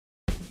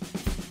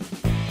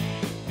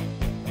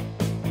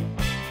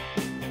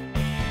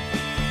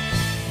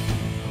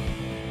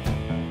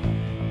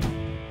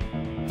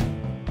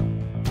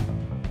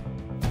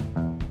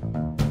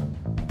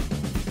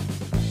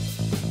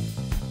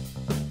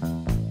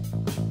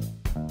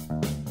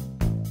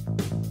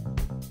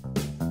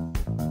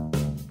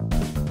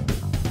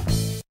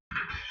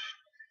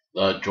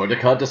The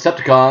Droidaka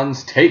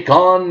Decepticons take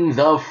on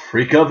the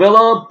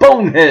Phreakavilla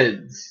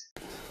Boneheads.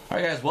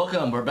 Alright guys,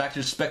 welcome. We're back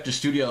to Spectre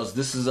Studios.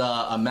 This is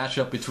a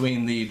matchup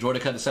between the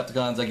Droidaka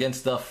Decepticons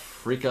against the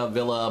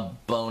Phreakavilla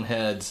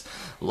Boneheads.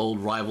 Old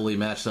rivalry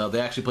match. They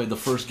actually played the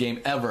first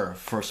game ever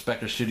for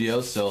Spectre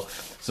Studios, so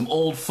some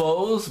old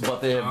foes,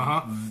 but they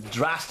have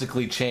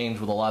drastically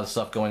changed with a lot of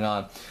stuff going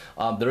on.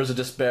 There is a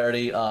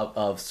disparity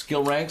of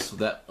skill ranks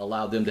that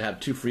allowed them to have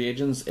two free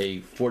agents,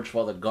 a Forge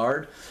Father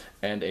guard,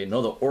 and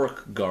another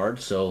Orc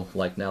guard, so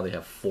like now they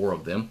have 4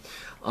 of them.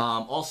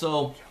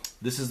 Also,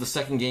 this is the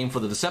second game for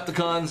the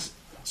Decepticons.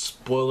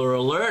 Spoiler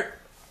alert,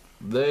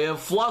 they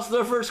have lost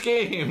their first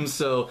game,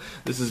 so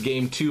this is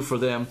game 2 for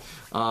them.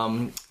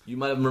 You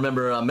might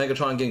remember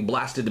Megatron getting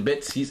blasted to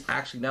bits. He's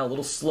actually now a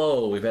little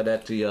slow. We've had to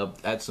actually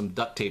add some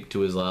duct tape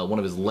to his one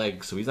of his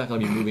legs, so he's not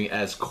going to be moving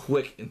as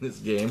quick in this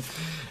game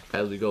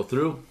as we go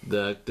through.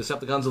 The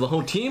Decepticons are the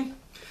home team,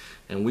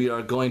 and we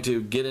are going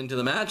to get into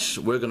the match.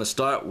 We're going to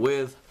start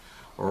with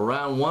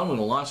round 1. We're going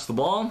to launch the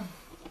ball.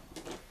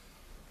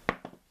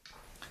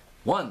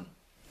 1.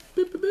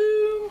 Boop, boop,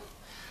 boop.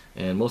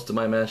 And most of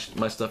my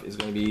stuff is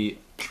going to be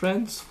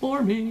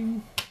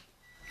transforming.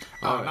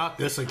 Oh, not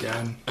this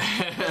again.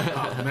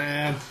 Oh,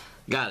 man.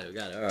 Got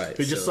it. All right.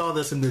 We just saw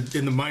this in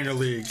the minor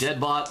leagues.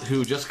 Deadbot,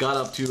 who just got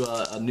up to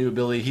a new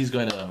ability, he's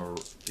going to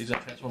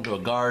transform to a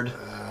guard.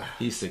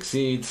 He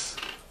succeeds.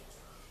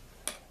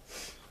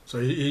 So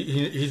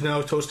he's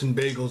now toasting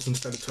bagels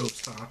instead of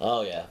toast, huh?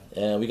 Oh yeah,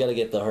 and we got to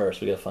get the hearse.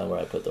 We got to find where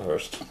I put the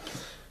hearse.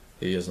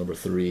 He is number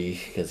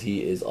 3 because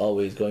he is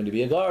always going to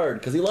be a guard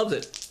because he loves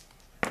it.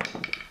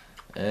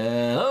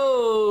 And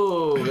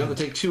we have to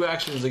take 2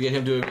 actions to get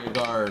him to be a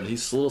guard.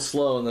 He's a little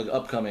slow in the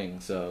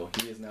upcoming, so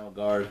he is now a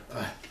guard.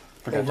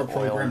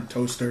 Overprogrammed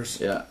toasters.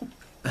 Yeah,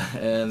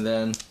 and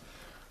then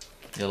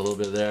got a little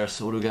bit there.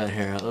 So what do we got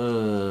here?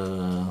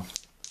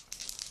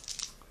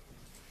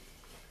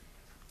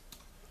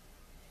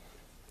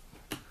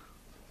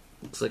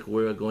 Looks like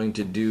we're going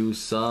to do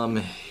some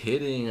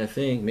hitting, I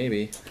think,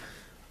 maybe.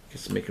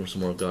 Just making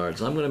some more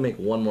guards. I'm going to make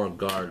 1 more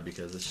guard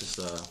because it's just,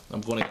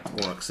 I'm going against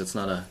orcs. It's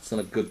not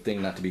a good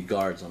thing not to be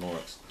guards on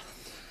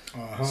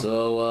orcs.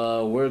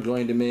 So we're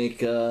going to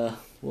make,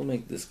 we'll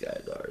make this guy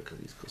a guard because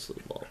he's close to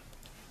the ball.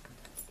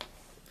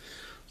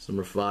 So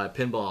number 5,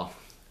 pinball.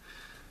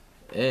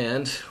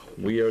 And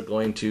we are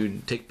going to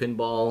take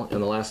pinball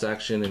in the last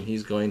action and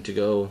he's going to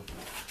go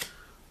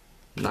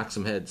knock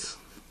some heads.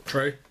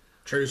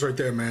 Trey's right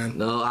there, man.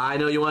 No, I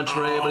know you want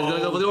Trey, but he's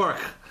going to go for the orc.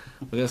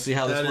 We're going to see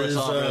how this works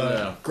off right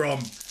now.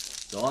 Grum.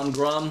 So on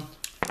Grum,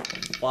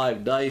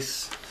 5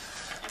 dice.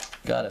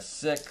 Got a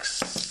 6.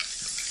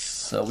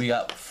 So we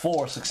got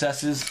 4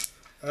 successes.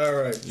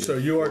 Alright, so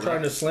you are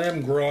trying to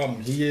slam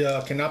Grum. He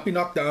cannot be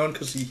knocked down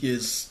because he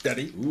is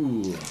steady.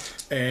 Ooh.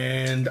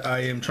 And I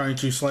am trying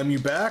to slam you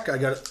back. I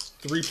got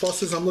 3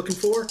 pluses I'm looking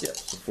for. Yep,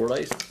 so 4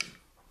 dice.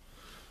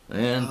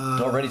 And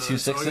already 2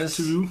 sixes.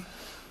 So I got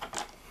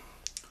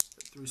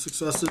 3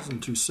 successes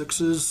and 2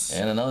 6s.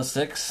 And another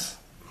 6.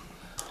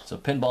 So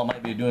pinball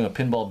might be doing a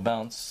pinball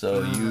bounce.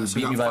 So you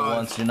beat me by 5.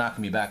 1, so you're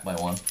knocking me back by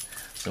 1.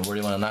 So where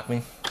do you want to knock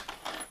me?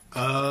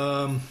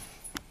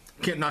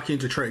 Can't knock you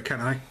into Trey,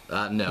 can I?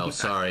 No,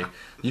 sorry.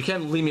 You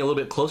can leave me a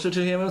little bit closer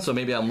to him, so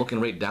maybe I'm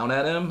looking right down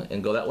at him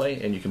and go that way,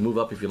 and you can move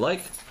up if you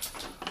like.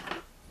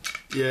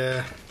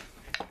 Yeah.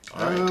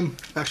 Right.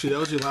 Actually, that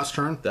was your last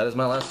turn. That is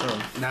my last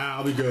turn. Nah,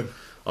 I'll be good.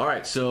 All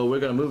right, so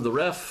we're gonna move the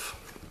ref.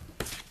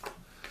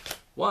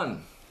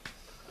 1.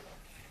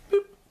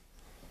 Boop.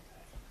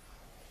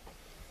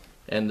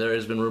 And there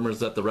has been rumors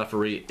that the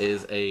referee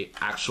is a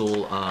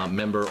actual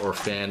member or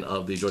fan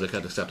of the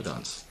Droidaka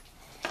Decepticons.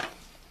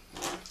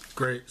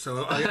 Great.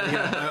 So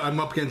I'm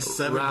up against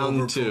 7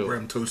 Round 2.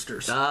 overprogrammed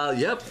toasters.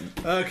 Yep.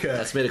 Okay.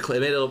 That's made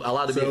it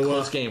allowed to be a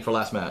close game for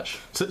last match.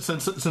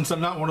 Since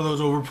I'm not one of those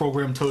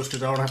overprogrammed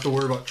toasters, I don't have to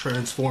worry about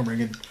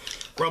transforming. And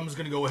Grum's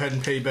going to go ahead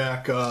and pay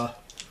back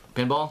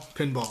Pinball?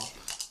 pinball.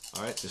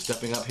 All right, so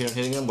stepping up here and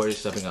hitting him. Where are you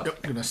stepping up?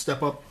 Yep, going to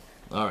step up.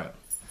 All right.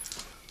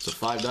 So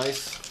 5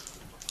 dice.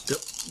 Yep,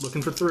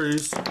 looking for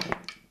 3s.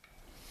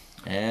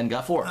 And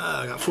got 4.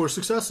 I got 4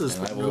 successes,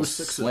 And but I will no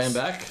 6s. slam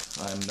back.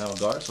 I'm now a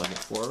guard, so I get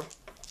 4.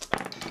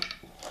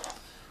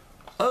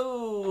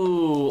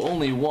 Oh,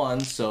 only 1,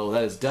 so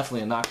that is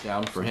definitely a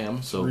knockdown for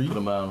him. So 3. put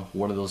him on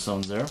one of those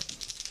zones there.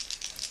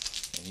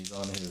 And he's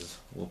on his,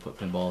 we'll put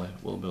pinball,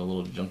 a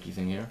little junky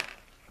thing here.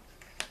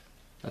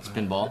 That's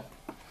pinball.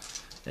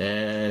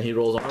 And he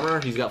rolls armor,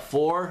 he's got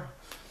 4,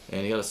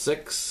 and he got a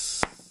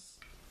 6,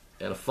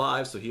 and a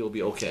 5, so he will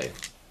be okay.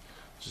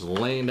 Just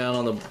laying down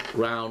on the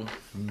ground,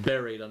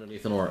 buried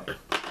underneath an orc.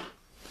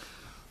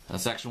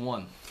 That's action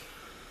 1.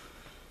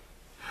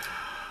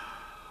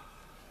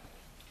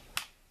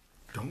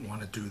 Don't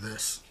want to do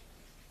this.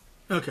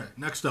 Okay,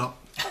 next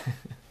up.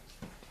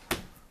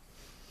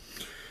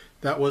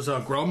 That was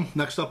Grum.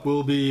 Next up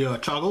will be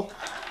Choggle.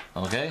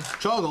 Okay.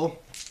 Choggle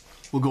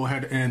will go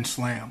ahead and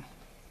slam.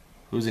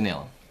 Who's he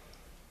nailing?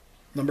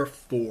 Number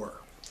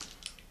 4.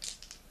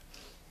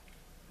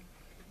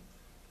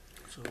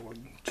 So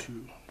 1,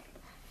 2,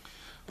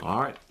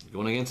 Alright,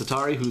 going against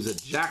Atari, who's a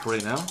jack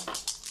right now.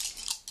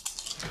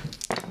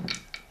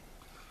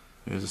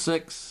 Here's a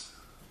 6.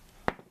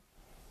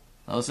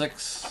 Another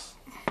 6.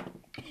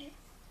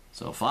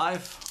 So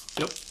 5.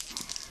 Yep.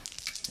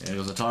 There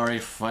goes Atari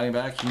fighting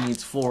back. He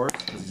needs 4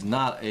 because he's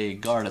not a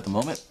guard at the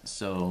moment.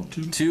 So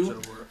 2. So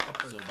we're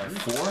up So at by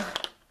 3. 4.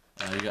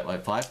 You got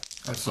like 5.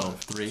 So 5.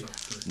 3. So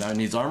 3. Now he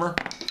needs armor.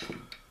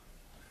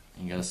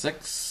 You got a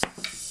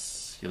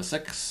 6. You got a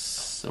 6.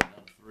 So down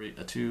to 3,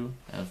 a 2.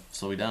 And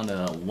so we down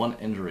to 1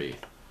 injury.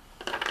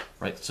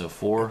 Right. So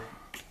 4.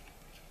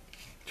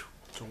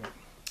 So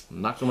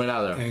Knocked him right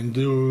out of there. and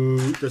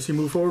does he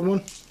move forward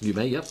 1? You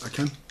may. Yep. I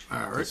can.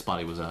 All The right. spot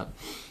he was at.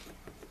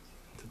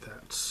 To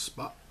that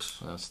spot.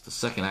 So that's the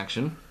second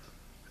action.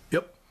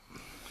 Yep.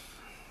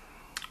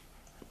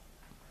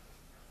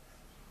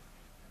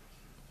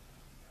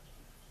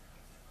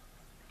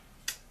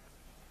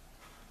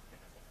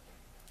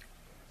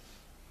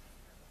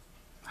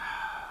 It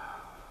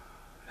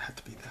had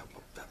to be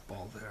that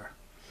ball there.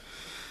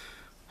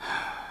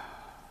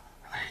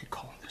 I hate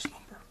calling this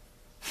number.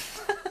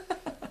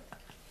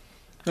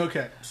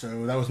 Okay,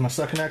 so that was my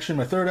second action.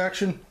 My third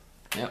action,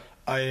 Yep.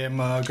 I am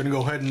going to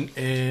go ahead and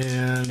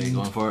Okay,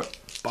 going for it.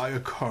 buy a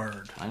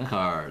card. Find a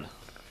card.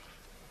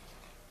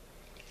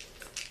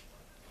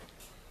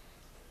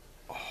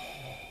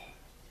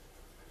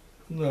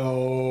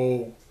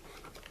 No.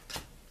 I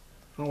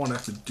don't want to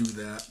have to do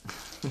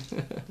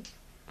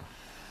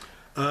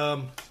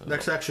that.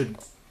 Next action.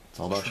 It's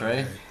all about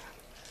Trey.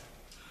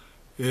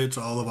 It's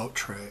all about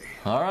Trey.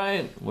 All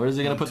right. Where's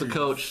he gonna put the 1, 2,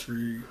 coach?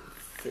 3,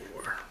 4.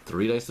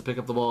 3 dice to pick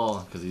up the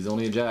ball because he's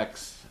only a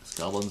jacks.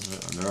 Goblins.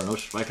 There are no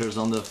strikers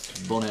on the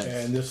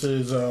boneheads. And this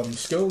is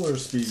skill or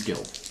speed?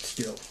 Skill.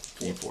 Skill.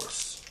 Team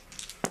force.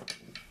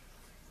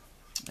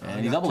 I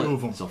And he got doubled 2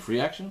 of it. 'em. So free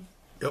action.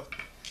 Yep.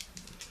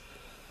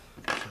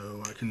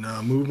 So I can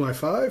move my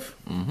 5.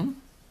 Mm-hmm.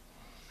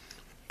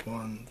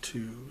 1,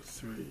 2,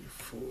 3,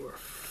 4,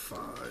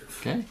 5.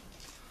 Okay.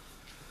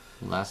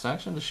 Last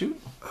action to shoot.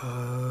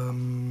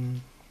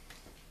 Unless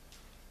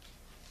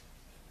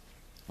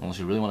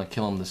you really want to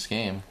kill him this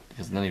game,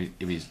 because then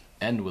if he's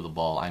end with a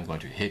ball, I'm going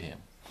to hit him.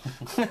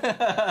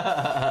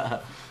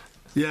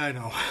 Yeah, I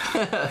know.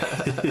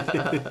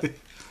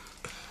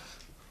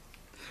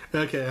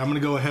 Okay, I'm gonna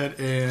go ahead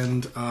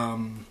and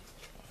I'm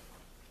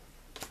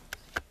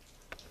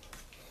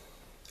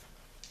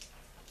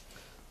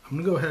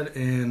gonna go ahead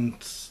and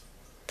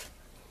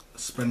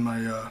spend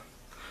my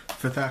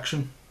 5th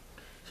action.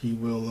 He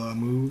will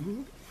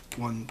move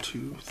 1,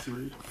 2,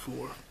 3,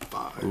 4,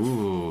 5.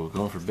 Ooh,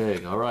 going for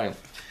big. All right.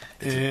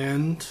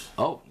 And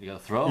Oh, you got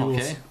to throw. he will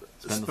Okay.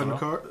 spend the a throw.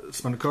 card.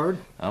 Spend a card.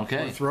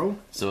 Okay. Or throw.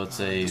 So it's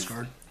a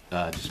Discard.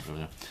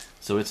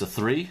 so it's a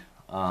 3,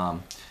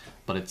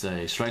 but it's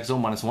a strike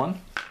zone -1,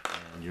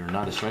 and you're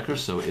not a striker,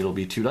 so it'll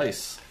be 2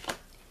 dice.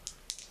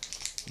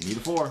 You need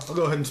a 4. I'll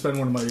go ahead and spend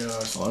one of my.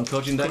 One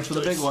coaching dice Coach for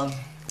the big dice. one.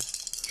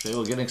 Trey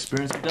will get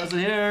experience. He does it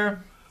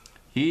here.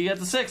 He got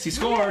the 6. He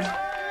scored.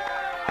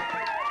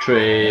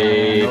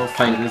 Trey, No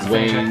fight is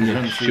Wayne finished. You're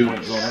in the 3-point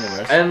shoots, zone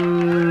anywhere.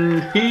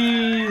 and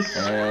he's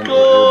And it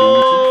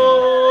will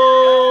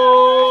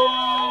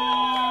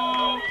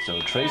be so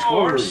Trey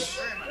scores.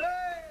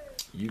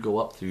 You go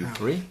up to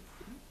 3.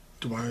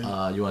 Do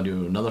I? You want to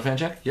do another fan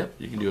check? Yep.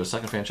 You can do a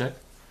second fan check,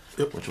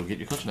 Yep. which will get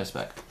your coaching dice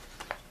back.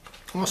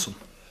 Awesome.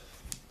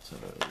 So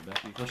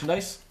back to your coaching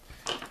dice.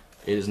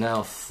 It is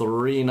now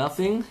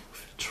 3-0.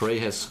 Trey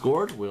has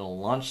scored. We'll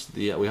launch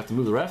the. We have to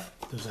move the ref.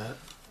 Does that?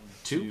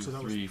 2, So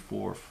that was- 3,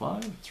 4,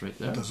 5. It's right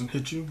there. It doesn't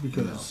hit you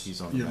because No, he's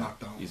on the you're ground.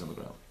 knocked down. He's on the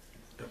ground.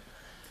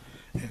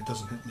 And it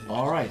doesn't hit me.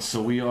 All right,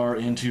 so we are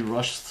into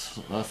rush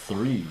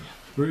 3.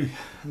 3.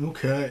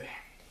 Okay.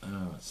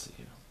 Let's see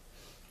here.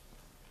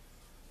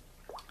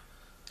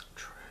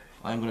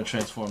 I'm going to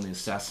transform the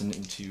assassin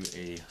into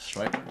a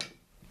striker.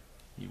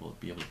 He will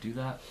be able to do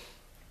that.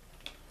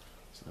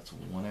 So that's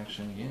 1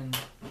 action again.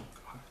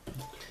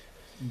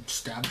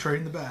 Stab Trey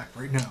in the back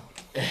right now.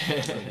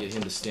 Get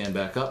him to stand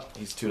back up.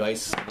 He's 2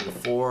 dice.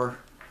 4.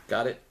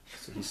 Got it.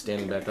 So he's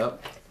standing back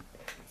up.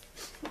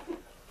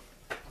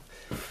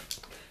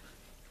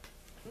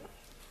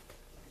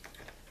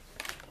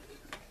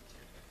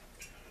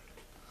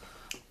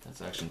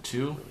 That's action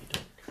 2.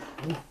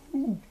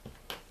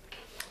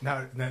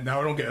 Now I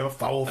don't get a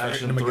foul for hitting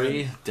Action him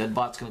 3. again.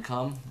 Deadbot's going to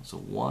come. So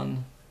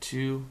 1,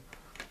 2,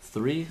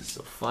 3.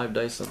 So 5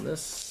 dice on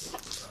this.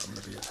 I'm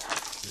gonna be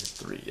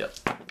 3, yep.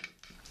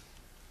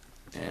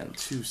 And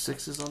 2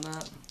 6s on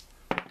that.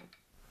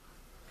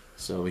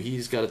 So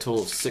he's got a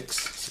total of 6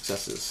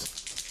 successes.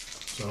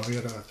 So I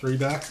got a 3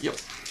 back. Yep.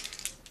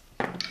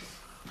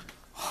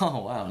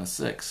 Oh wow, and a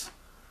 6.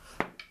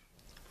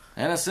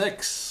 And a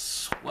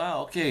 6.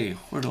 Wow, okay,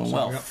 we're doing So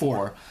well. I got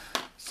 4.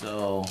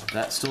 So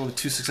that's still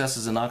 2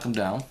 successes and knock him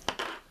down.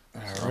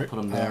 All So I'll right. put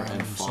him there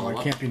and So follow I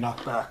up. can't be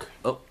knocked back.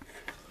 Oh,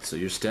 so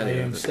you're I steady.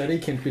 am steady,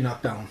 can't be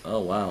knocked down. Oh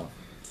wow.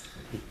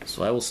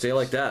 So I will stay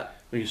like that.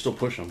 But you still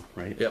push him,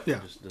 right? Yep. Yeah.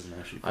 It just doesn't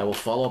actually. I will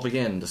follow up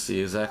again to see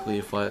exactly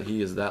if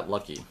he is that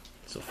lucky.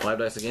 So 5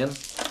 dice again.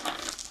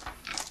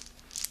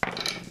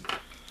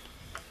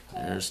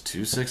 There's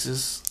 2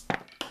 6s.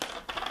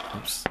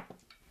 Oops.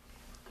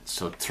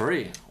 So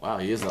 3. Wow,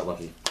 he is that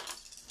lucky.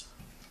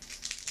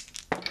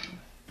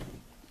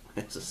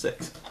 It's a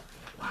 6.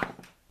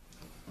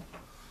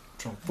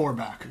 So 4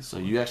 back. So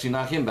you actually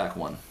knock him back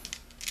 1.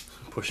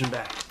 Pushing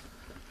back.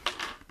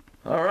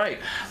 Alright.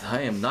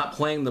 I am not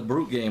playing the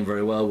brute game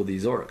very well with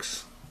these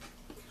orcs.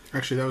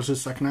 Actually, that was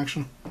his second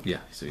action? Yeah,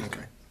 so he's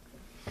Okay.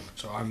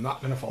 So I'm not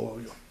going to follow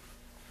you.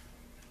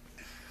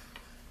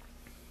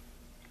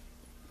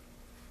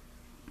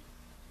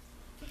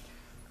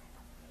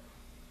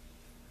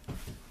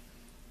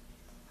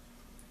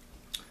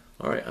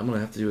 Alright, I'm going to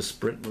have to do a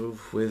sprint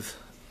move with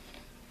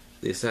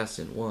the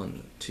assassin.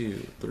 1,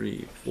 2,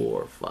 3,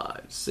 4,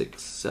 5,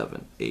 6,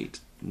 7, 8,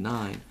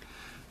 9,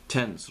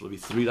 10. So it'll be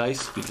 3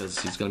 dice because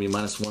he's going to be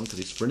 -1 because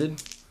he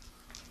sprinted.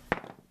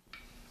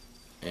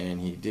 And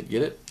he did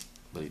get it,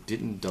 but he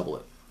didn't double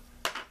it.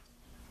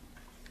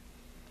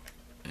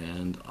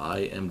 And I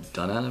am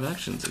done out of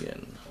actions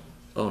again.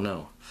 Oh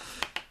no.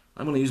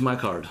 I'm going to use my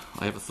card.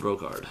 I have a throw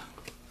card.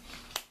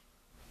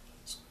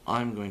 So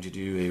I'm going to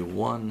do a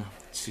 1,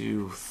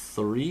 2,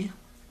 3.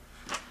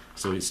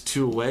 So he's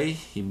 2 away.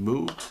 He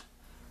moved.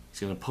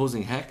 He's got an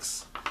opposing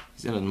hex.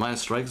 He's in a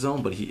minus strike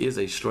zone, but he is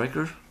a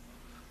striker.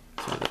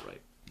 So I got that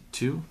right.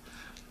 2.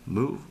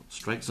 Move.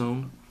 Strike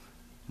zone.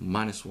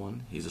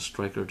 -1. He's a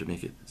striker to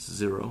make it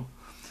 0.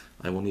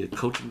 I will need a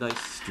coaching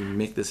dice to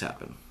make this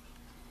happen.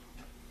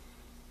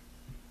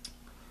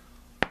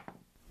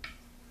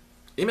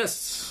 He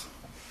missed.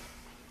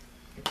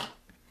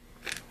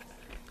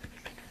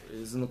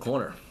 Is in the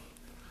corner.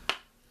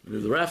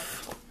 Move the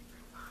ref.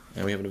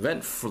 And we have an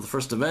event for the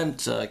first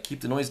event.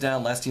 Keep the noise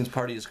down. Last team's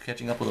party is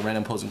catching up with a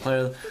random opposing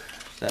player.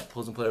 That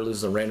opposing player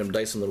loses a random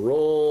dice on the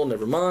roll.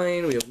 Never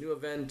mind. We have a new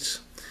event.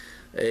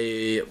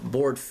 A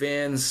board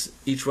fans.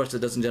 Each rush that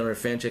doesn't generate a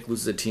fan check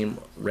loses a team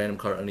random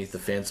card underneath the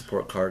fan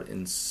support card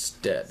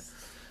instead.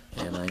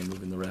 And I am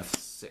moving the ref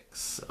 6.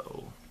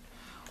 So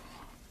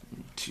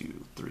 1,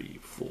 2, 3,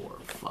 4,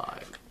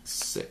 5,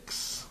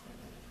 6.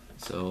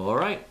 So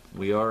alright,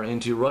 we are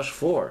into rush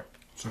 4.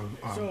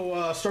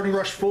 So starting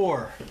rush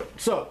 4.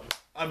 So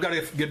I've got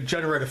to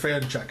generate a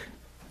fan check.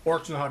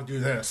 Orcs know how to do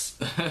this.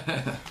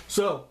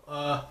 So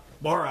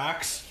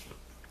Barax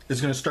is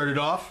going to start it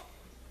off.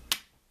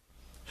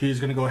 He's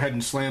going to go ahead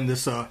and slam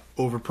this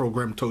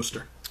over-programmed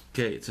toaster.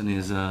 Okay, it's in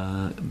his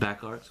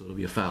back arc, so it'll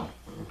be a foul.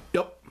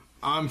 Yep,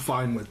 I'm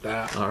fine with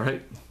that. All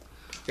right.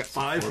 Got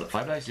 5.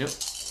 5 dice, yep.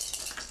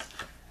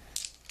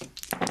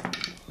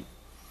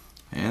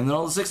 And then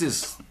all the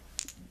 6s.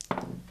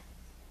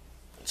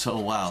 So,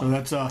 wow. So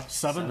that's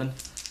 7.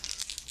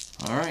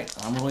 All right,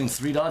 I'm rolling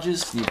 3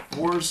 dodges. Need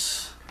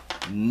 4s.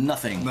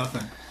 Nothing.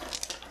 Nothing.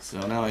 So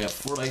now I have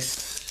 4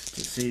 dice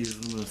to save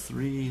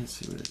 3. Let's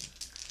see what it is.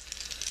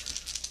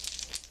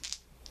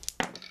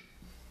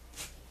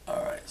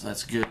 Alright, so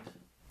that's good.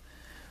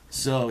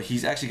 So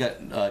he's actually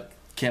got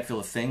can't feel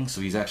a thing,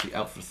 so he's actually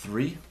out for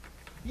 3.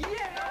 Yeah!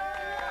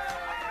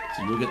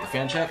 So you'll get the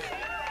fan check.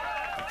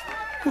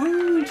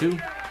 Woo! 2.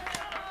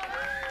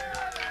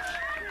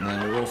 And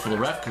then we'll roll for the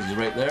ref because he's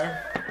right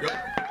there. Yep.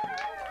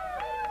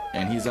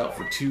 And he's out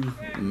for 2.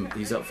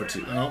 He's out for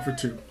 2. I'm out for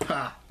 2.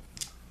 Ha!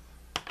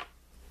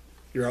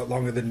 You're out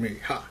longer than me.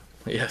 Ha!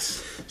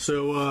 Yes.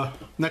 So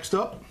next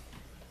up,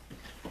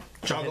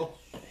 Joggle.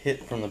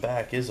 Hit from the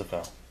back is a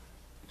foul.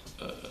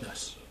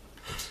 Yes.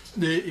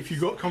 If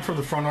you come from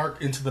the front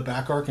arc into the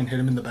back arc and hit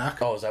him in the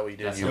back, Oh, is that what you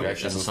did? That's You a-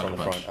 actually that's a moved from the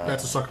sucker front. punch.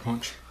 that's a sucker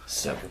punch.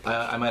 Sucker.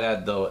 I might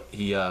add though,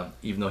 he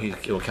even though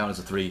it will count as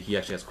a 3, he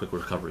actually has quick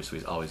recovery, so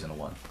he's always in a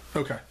 1.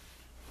 Okay.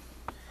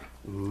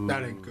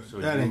 That ain't good. So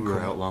that ain't you were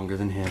good. out longer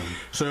than him.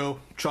 So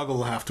Chuggle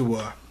will have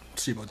to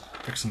see about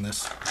fixing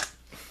this.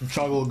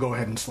 Chuggle will go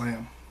ahead and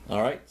slam.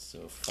 All right,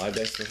 so 5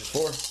 dice versus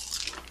 4.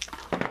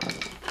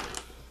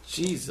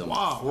 Jeez,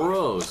 Wow.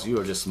 Rose, you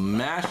are just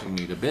mashing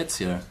me to bits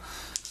here.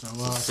 So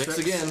 6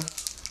 again.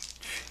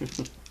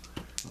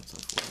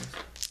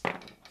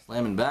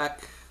 Slamming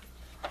back.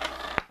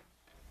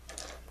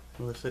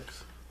 Another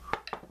 6.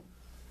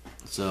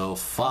 So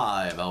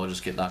 5. I will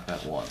just get knocked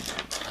back 1.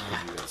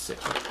 You got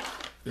 6.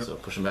 Yep. So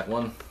pushing back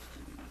 1.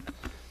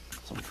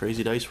 Some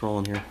crazy dice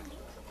rolling here.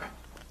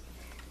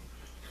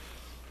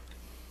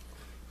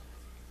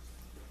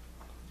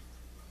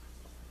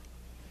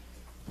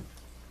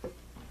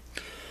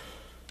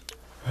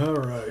 All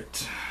right.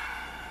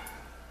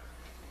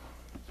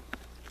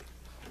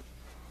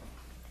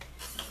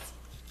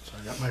 So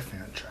I got my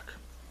fan check.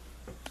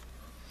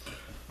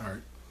 All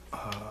right.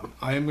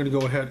 I am going to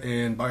go ahead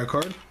and buy a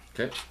card.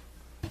 Okay.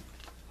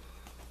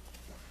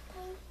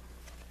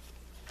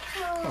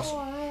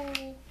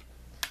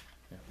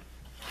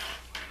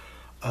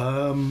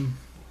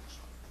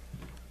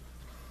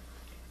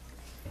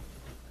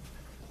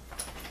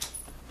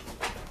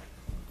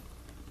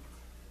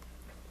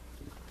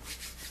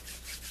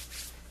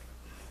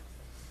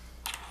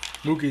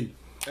 Mookie.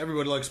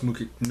 Everybody likes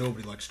Mookie.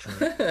 Nobody likes Trent.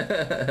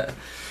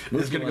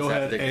 He's going to go wants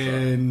ahead to take a shot.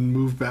 and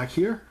move back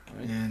here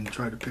Right. and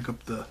try to pick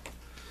up the.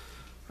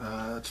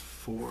 That's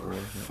 4,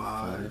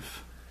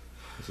 5.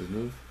 What's his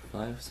move?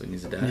 5, so he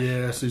needs a dash.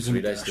 Yeah, so he's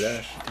 3 gonna dice to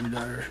dash.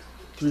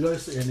 3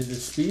 dice, and it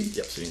is speed.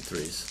 Yep, so you need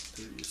 3s.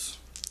 3s.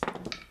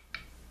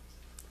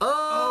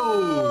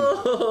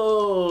 Oh!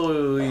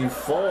 He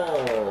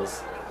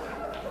falls.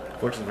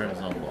 Fortunately for him, it's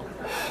not on the ball.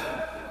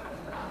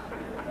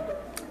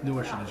 Knew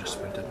I should have just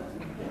sprinted.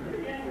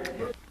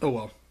 Oh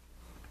well.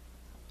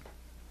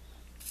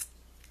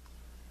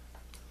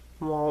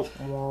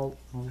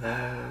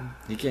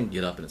 He can't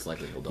get up, and it's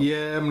likely he'll double.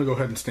 Yeah, I'm gonna go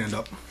ahead and stand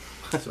up.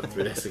 So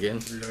 3 dice again.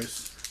 3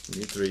 dice. You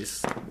need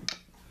 3s.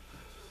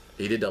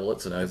 He did double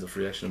it, so now he has a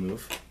free action to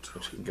move,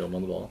 which can go him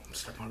on the ball.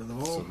 Step onto the So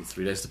ball. it'll be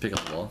 3 dice to pick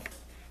up the ball.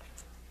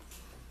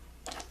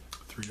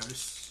 3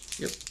 dice.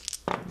 Yep.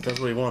 That's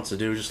what he wants to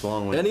do, just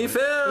along with. And he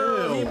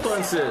failed! He Fails.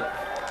 punts it!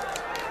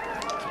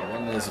 So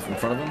 1 is in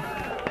front of him.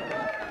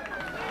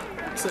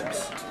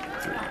 6.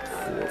 3,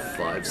 4,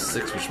 5,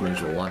 6, which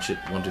means we'll launch it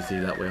 1, 2, 3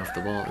 that way off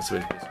the ball. This way,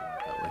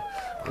 that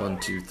way. 1,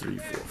 2, 3,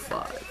 4,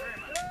 5.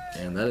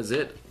 And that is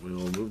it. We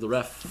will move the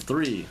ref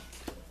 3.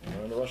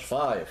 We're into rush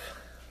 5.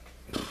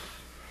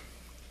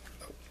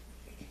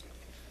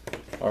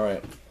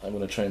 Alright, I'm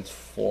going to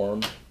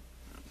transform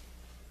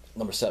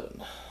number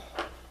 7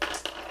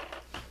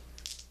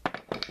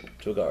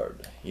 to a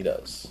guard. He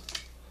does.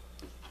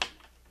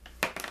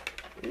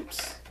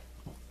 Oops.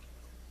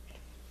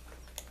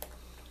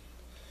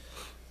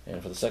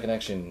 And for the second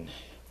action,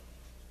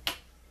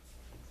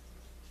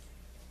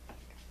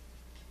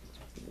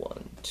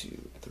 1,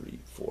 2, 3,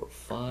 4,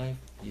 5.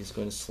 He's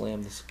going to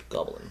slam this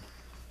goblin.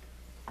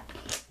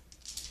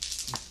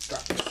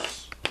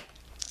 Dice.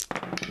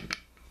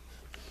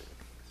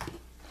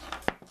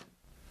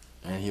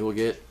 And he will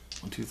get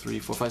 1, 2, 3,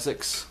 4, 5,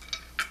 6.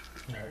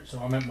 Alright, so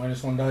I'm at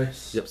 -1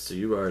 dice. Yep, so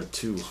you are at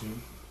 2.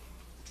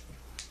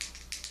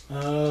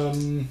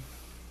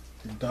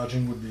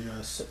 Dodging would be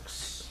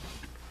 6.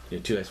 You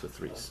have 2 dice with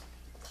 3s.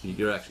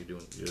 You're actually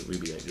doing, you're looking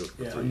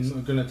for Yeah, 3s.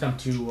 I'm gonna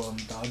attempt to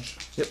dodge.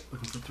 Yep.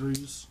 Looking for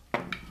 3s.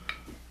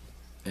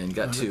 And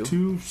got I 2. got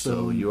 2, So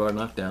so you are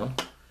knocked down.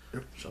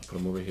 Yep. So I'll put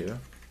him over here.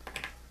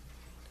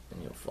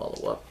 And you'll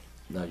follow up.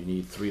 Now you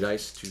need 3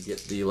 dice to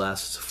get the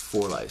last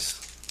 4 dice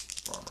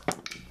for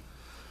armor.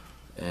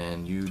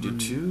 And you did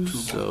 2,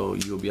 so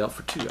you'll be out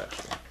for 2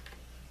 actually.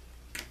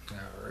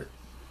 Alright.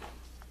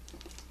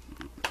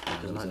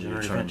 Does not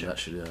generate a fan check. That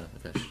should,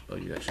 oh,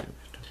 you actually.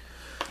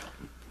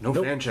 No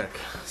Nope. fan check.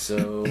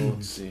 So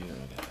let's see.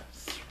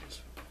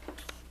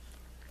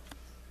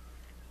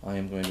 I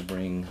am going to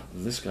bring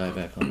this guy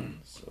back on.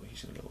 So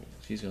he's gonna go.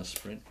 He's gonna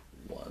sprint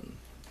 1,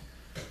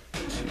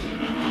 2,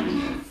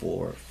 3,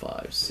 4,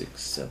 5,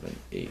 6, 7,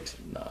 8,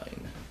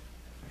 9,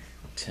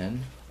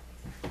 10.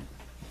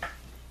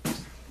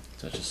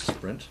 So that's just a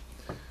sprint.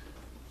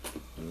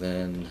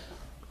 Then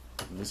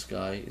this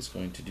guy is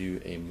going to do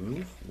a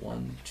move.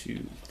 1,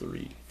 2,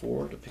 3,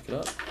 4 to pick it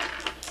up.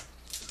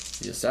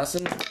 The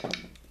assassin.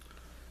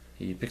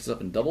 He picks it up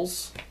in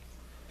doubles,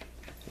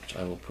 which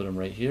I will put him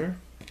right here.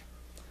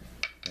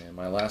 And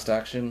my last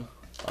action,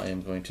 I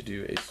am going to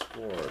do a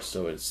score.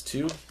 So it's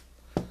 2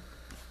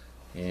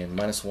 and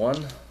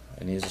 -1,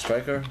 and he is a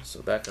striker,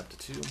 so back up to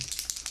 2.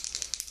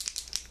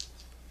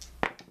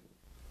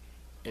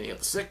 And he got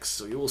the 6,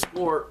 so you will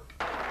score.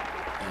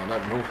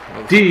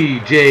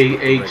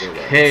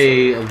 DJHK,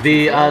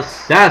 the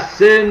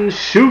assassin,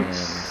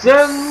 shoots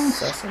and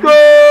Assassin. scores!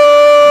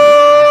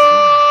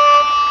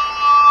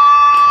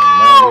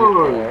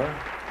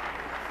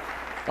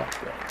 Top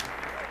gun.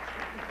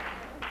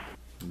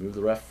 Move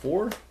the ref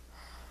 4.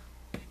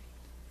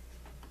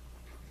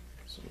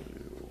 So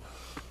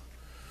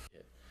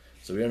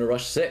we're in a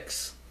rush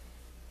 6.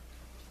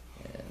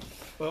 And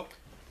Well,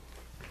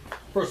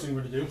 first thing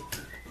we're going to do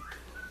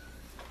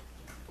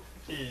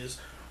is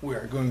we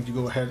are going to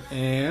go ahead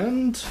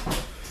and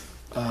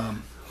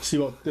see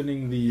about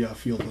thinning the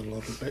field a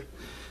little bit.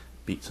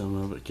 Beat some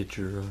of it, get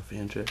your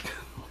fan check.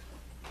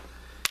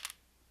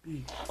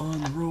 Beat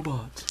on the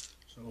robots.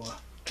 So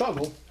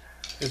Toggle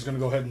is going to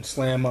go ahead and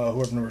slam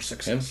whoever number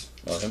 6 him? is.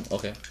 Oh, him?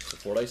 Okay. So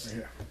 4 dice. Right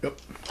here. Yep.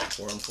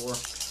 4 on 4.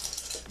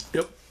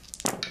 Yep.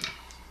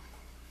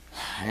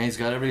 And he's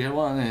got every hit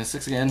one, and it's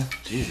 6 again.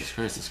 Jesus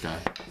Christ, this guy.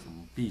 He's a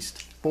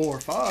beast.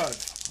 4, 5.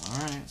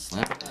 Alright,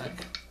 slam it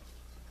back.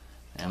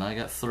 And I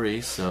got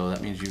 3, so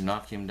that means you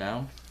knock him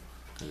down.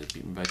 Because it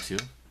beat me by 2.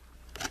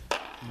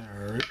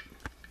 Alright.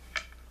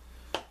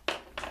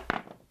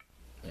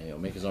 And he'll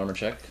make his armor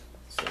check.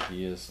 So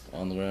he is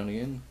on the ground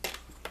again.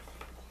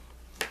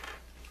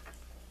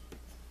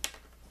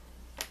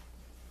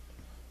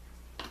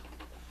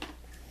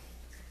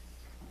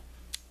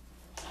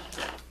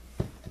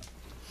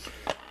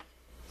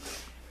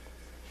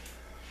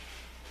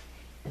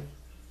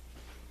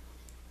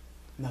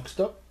 Next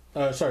up.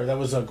 Sorry, that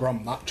was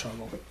Grum, not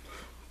Chuggle.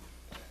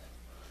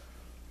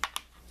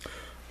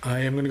 I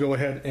am going to go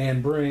ahead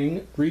and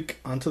bring Reek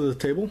onto the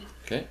table.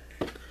 Okay.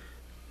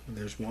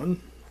 There's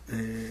 1.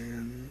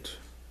 And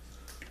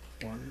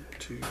 1,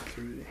 2,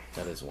 3.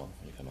 That is 1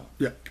 when you come out.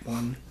 Yep.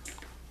 1,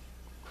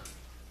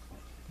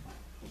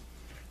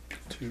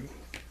 2,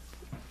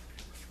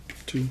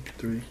 2,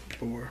 3,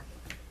 4,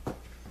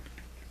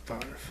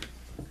 5.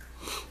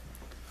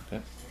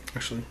 Okay.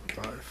 Actually,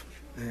 5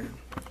 and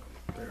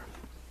there.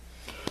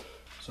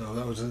 So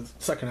that was the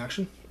second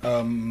action.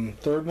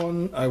 Third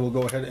one, I will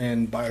go ahead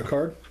and buy a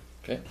card.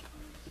 Okay.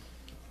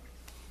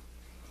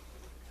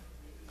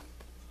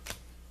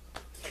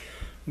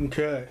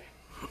 Okay.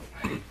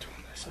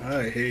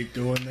 I hate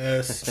doing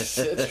this.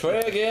 It's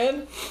Trey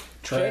again.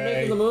 Trey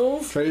making the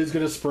move. Trey's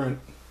gonna sprint.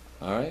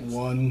 All right.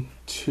 1,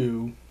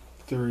 2,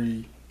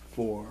 3,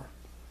 4,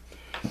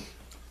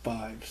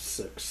 5,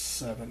 6,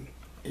 7,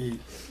 8,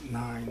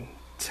 9,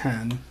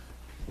 10.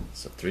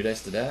 So 3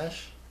 dice to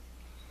dash.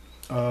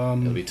 It'll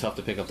be tough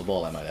to pick up the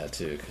ball, I might add,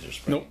 too, because you're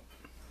sprinting.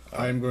 Nope.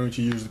 I'm going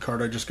to use the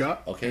card I just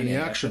got. Okay. Any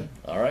action.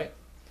 All right.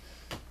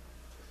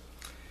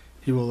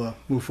 He will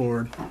move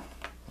forward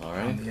All on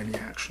right. the any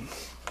action.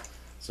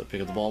 So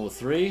pick up the ball with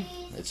 3.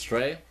 It's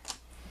Trey.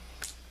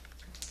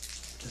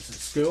 This is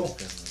skill.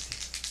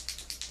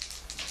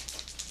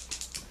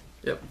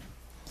 Yep.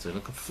 So you're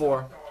looking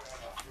for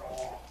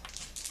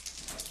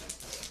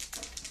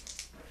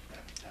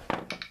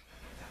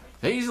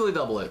 4. Easily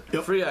double it.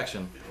 Yep. Free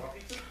action.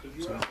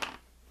 So,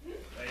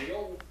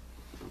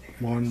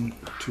 1,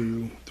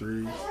 2,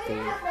 3, 4,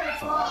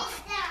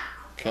 5.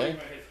 Okay.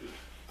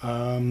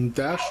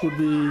 Dash would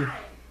be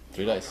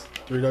 3 dice.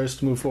 3 dice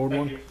to move forward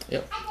 1.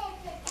 Yep.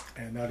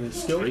 And that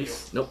is skill. 3.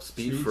 Nope.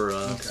 Speed Speed? for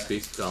Okay.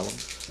 speed column.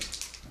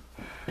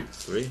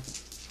 3.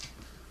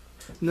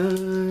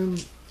 No.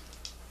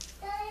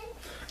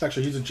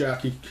 Actually, he's a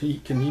jack. Can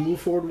he move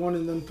forward 1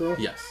 and then throw?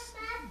 Yes.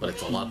 But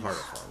it's a lot harder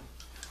for him.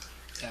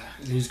 Yeah.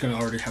 And he's going to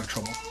already have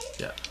trouble.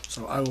 Yeah.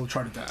 So I will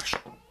try to dash.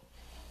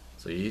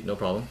 So you eat, no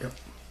problem. Yep.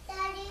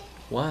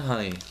 What,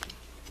 honey?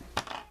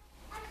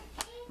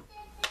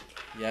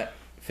 Yeah.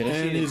 Finish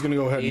And eating. he's going to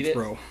go ahead Eat and it.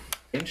 throw.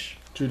 Inch.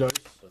 2 dice.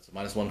 So it's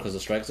 -1 because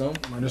of strike zone.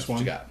 -1. That's what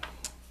you got.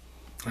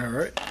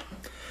 Alright.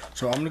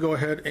 So I'm going to go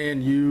ahead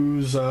and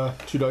use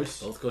 2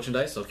 dice. Both coaching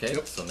dice. Okay.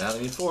 Yep. So now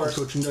they need 4s.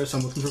 Coaching dice,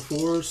 I'm looking for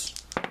 4s.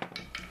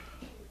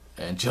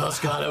 And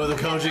just got it with a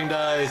coaching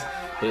dice.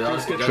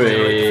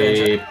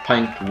 Trey,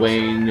 Pint,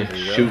 Wayne, There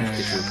you go. shoot, Get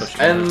your coaching dice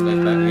back and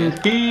again.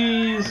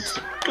 he's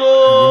Now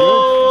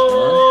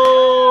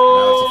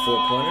it's a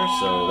 4-pointer,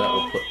 so that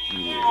will put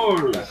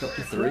you back up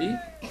to 3.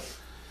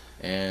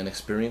 And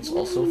experience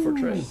also for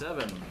Trey.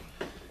 7.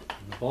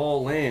 The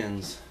ball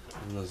lands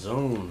in the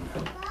zone.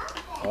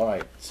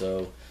 Alright,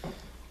 so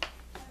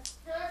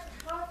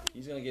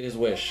he's gonna get his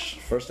wish.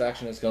 First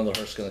action is the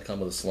hearse gonna come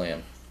with a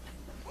slam.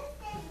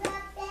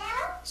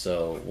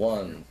 So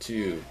 1,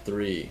 2,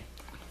 3,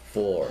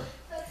 4,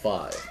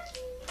 5.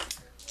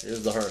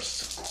 Here's the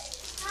hearse.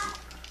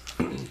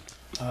 I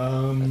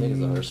think it's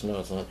the hearse. No,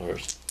 it's not the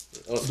hearse.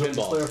 Oh, it's Player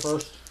pinball.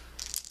 first.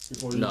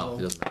 Before you No, roll.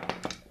 he doesn't.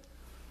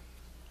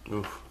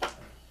 Oof.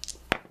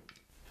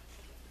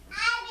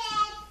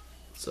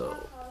 So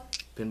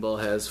pinball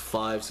has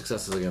 5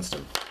 successes against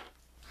him.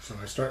 So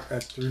I start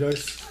at 3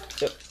 dice.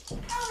 Yep.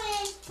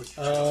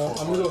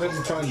 I'm going to go ahead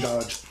and try and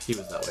dodge. He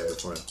was that way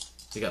before him.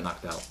 He got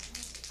knocked out.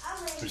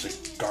 There's a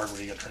guard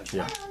where you get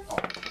transformed.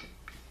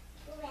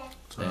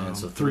 Yeah. And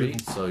so 3.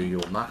 So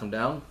you'll knock him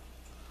down.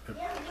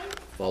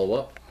 Follow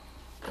up.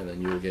 And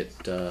then you will get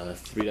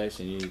 3 dice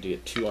and you need to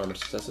get 2 armor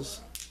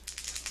successes.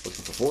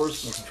 Looking for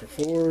 4s. Looking for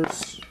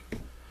 4s.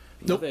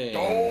 Nope. Nothing.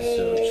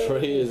 So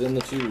Trey is in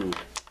the 2.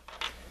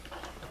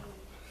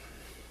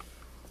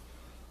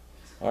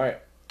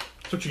 Alright.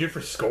 That's what you get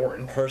for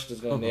scoring. Hurst is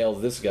going to nail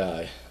this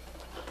guy.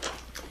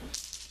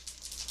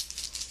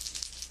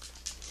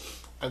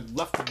 I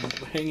left him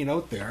hanging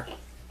out there.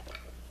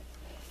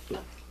 So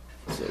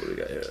what do we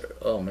got here?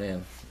 Oh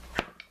man.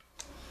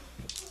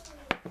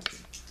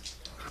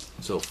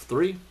 So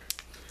 3.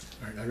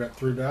 Alright, I got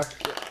 3 back.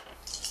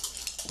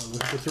 So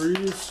look for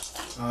 3s.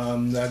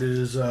 That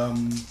is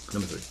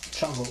Number 3.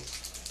 Chavo.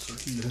 So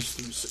he has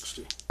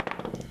 360.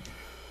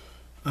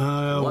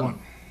 1.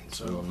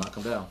 So we'll knock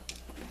him down.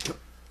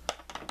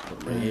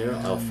 Put him right here.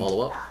 I'll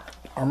follow up.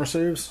 Armor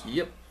saves.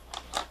 Yep.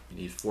 You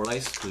need 4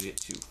 dice, so you get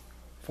 2.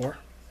 4.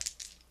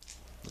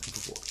 Looking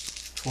for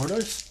 4s. 4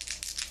 dice.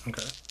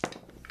 Okay.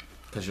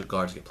 Because your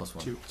guards get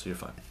 +1, 2. so you're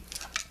fine.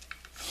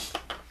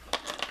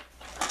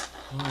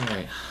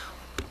 Alright.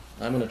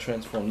 I'm going to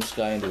transform this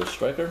guy into a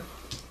striker.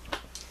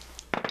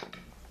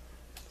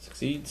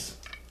 Succeeds.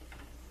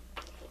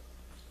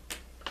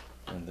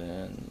 And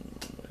then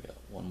we got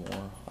 1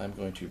 more. I'm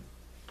going to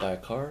buy a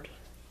card.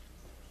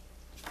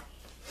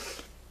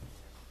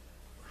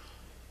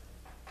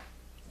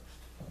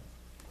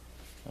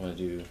 I'm going to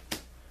do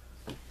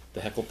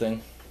the heckle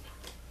thing.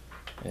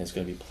 And it's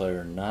going to be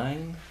player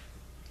 9.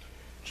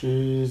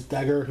 She's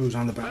Dagger, who's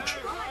on the bench.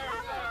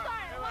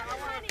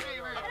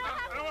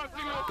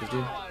 This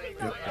dude?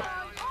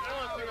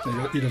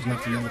 He doesn't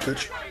have to be on the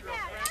pitch.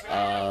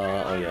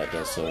 Oh yeah, it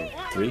does. So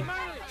 3.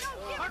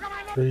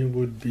 3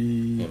 would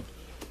be. Him.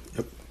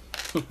 Yep.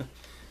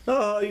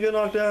 Oh, you got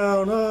knocked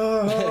down.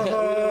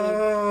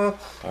 Ah.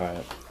 All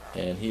right,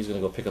 and he's gonna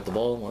go pick up the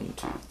ball. 1,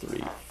 2,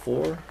 3,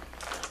 4.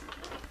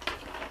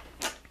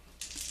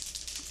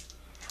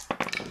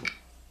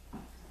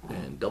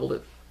 And doubled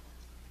it.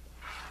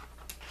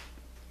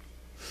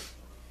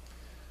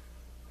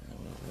 And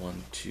 1,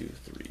 2,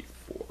 3,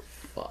 4,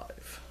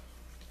 5.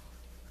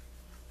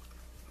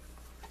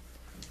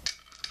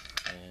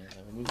 And I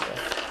will move that.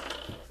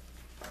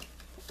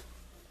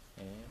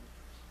 And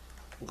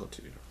we'll go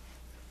 2.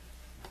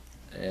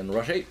 And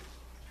rush 8.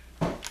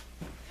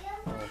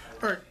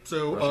 Alright,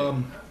 so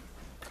I'm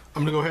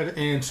going to go ahead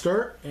and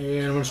start.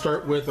 And I'm going to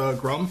start with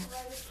Grum.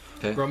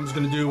 Okay. Grum's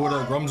going to do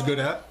what Grum's good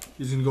at.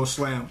 He's going to go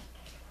slam.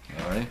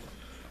 Alright.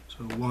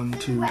 So 1,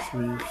 2,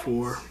 3,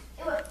 4,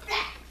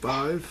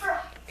 5.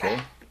 Okay.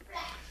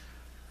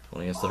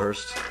 Going against the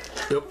Hearst.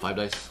 Yep. 5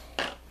 dice.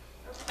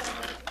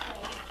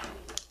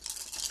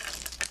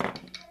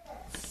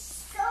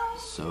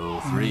 So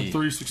 3.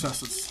 3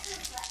 successes.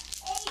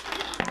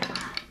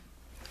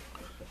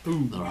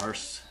 Ooh. The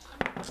Hearst.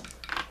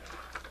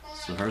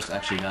 So Hearst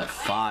actually got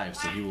 5,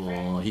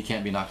 so he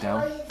can't be knocked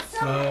down.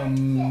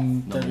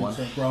 That one.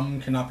 is, Grum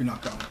cannot be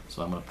knocked down.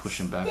 So I'm gonna push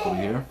him back over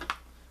here.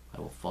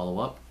 I will follow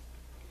up,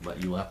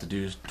 but you will have to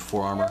do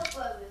 4 armor.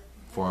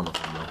 4 armor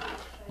combo.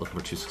 Looking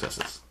for 2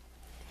 successes.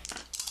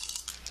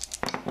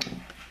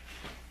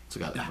 So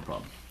got it, no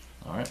problem.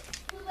 Alright.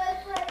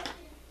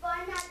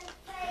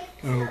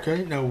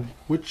 Okay, now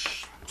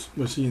which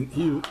was he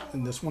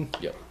in this one?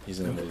 Yep, he's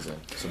in what he's in.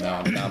 So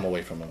now I'm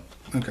away from him.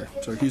 Okay,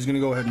 so he's gonna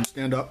go ahead and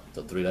stand up.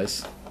 So 3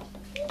 dice.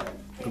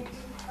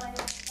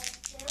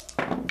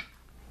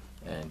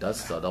 And does,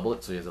 so I'll double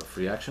it, so he has a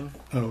free action.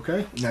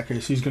 Okay, in that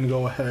case, he's gonna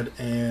go ahead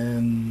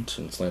and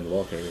Shouldn't slam the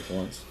ball carrier if he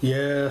wants.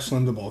 yeah,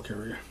 slam the ball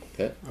carrier.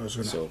 Okay. I was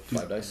gonna So do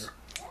 5 that dice.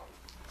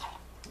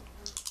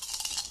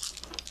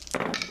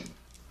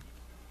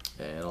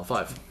 And all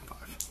 5.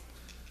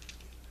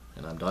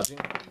 And I'm dodging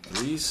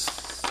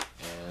 3s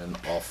and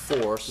all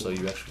 4, so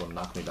you actually will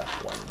knock me back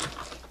 1.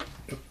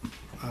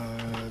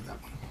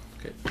 That one.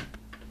 Okay.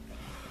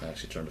 I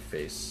actually turn to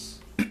face.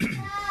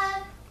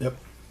 Yep.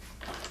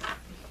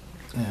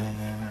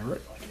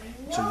 Right.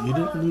 So you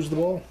didn't lose the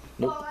ball?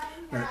 Nope.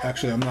 Alright,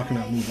 actually, I'm not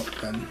gonna move up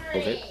then.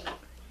 Okay.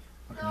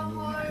 I'm gonna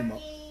move him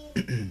up.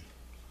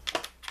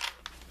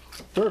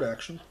 Third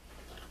action.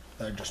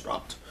 That I just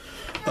dropped.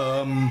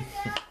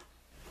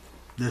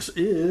 This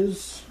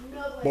is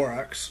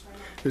Borax.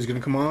 He's gonna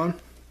come on.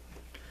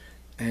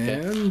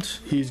 And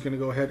he's gonna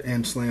go ahead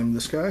and slam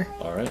this guy.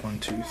 Alright. 1,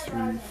 2,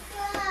 3.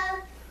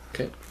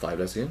 Okay. 5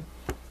 dice again.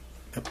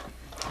 Yep.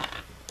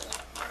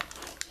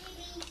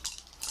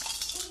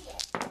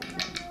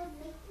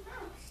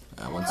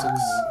 One 6.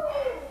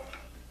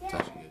 It's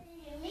actually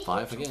good.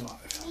 5 again.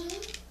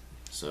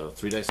 So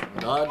 3 dice on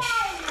the dodge.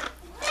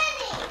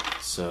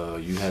 So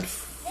you had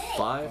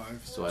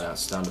 5. So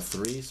it's down to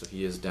 3. So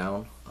he is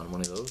down on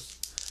one of those.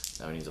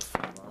 Now he needs a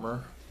 5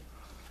 armor.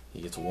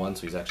 He gets 1,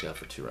 so he's actually out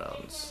for 2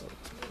 rounds. So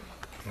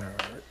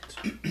Alright.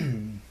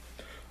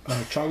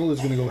 Choggle is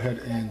going to go ahead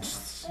and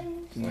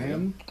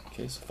slam.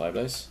 okay, so 5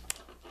 dice.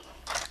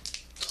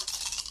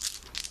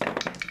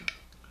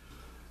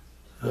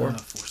 4. 4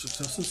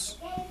 successes.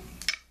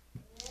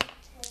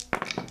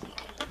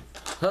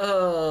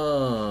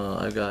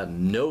 I got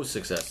no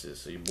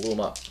successes, so you blew him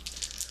up.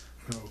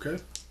 Okay.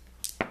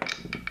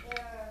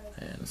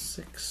 And a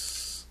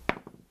 6.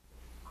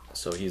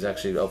 So he's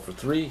actually up for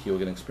 3. He'll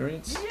get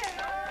experience.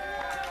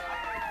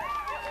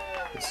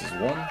 This is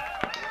 1.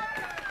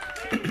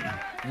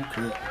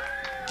 Okay.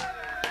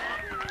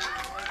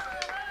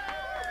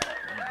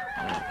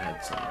 I had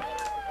some.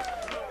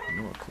 I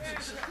know what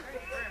this is.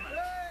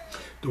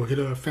 Do I get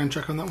a fan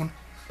check on that one?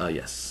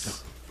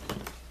 Yes.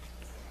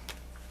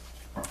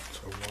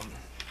 So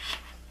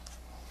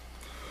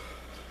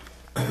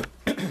 1.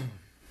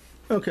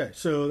 Okay,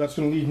 so that's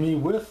going to leave me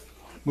with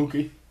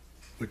Mookie,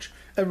 which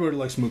everybody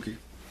likes Mookie.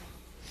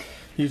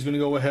 He's going to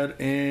go ahead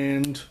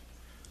and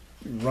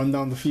run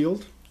down the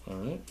field.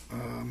 Alright.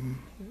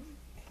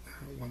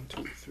 1,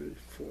 2, 3,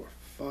 4,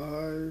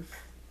 5.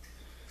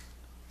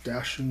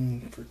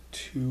 Dashing for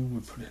 2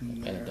 would put him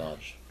in there. And a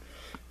dodge.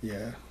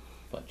 Yeah,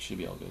 But should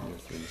be all good. Your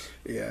 3s.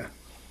 yeah.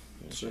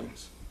 Your So-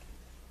 6s.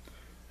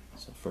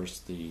 So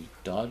first the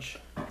dodge.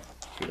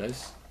 2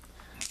 dice.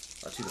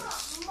 2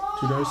 dice.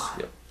 2 dice.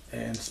 Yep.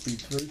 And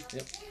speed 3.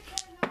 Yep.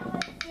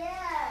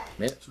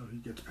 Made it. So he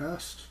gets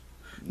past.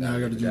 Now I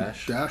got to do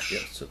dash. Yep.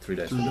 So 3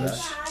 dice 3 for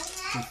dice.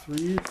 dash. 2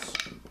 3s.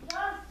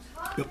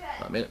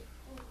 I made it.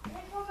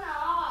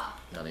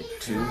 Now I need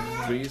 2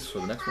 3s for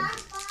the next one.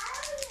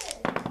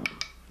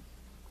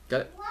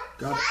 Got it.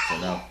 Got it. So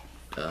now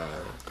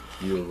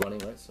you were running,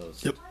 right? So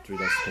it's Yep. 3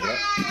 dice to pick it up.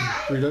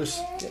 3 dice.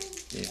 Yep.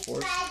 You need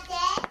 4s.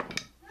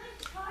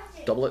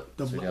 Double it.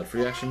 So you got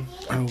free action.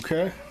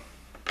 Okay.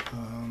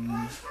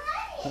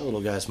 That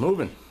little guy's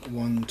moving.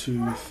 1,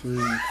 2, 3,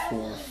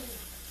 4,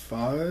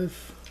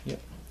 5.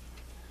 Yep.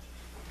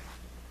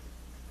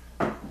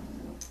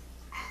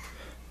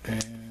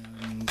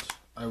 And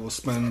I will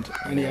spend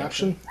any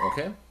action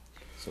Okay.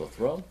 So a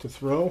throw. to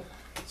throw.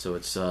 So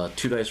it's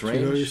 2 dice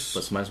range, dice.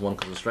 plus -1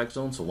 because of strike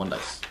zone, so 1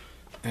 dice.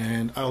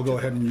 And I'll go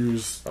ahead and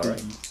use All right.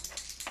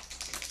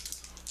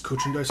 the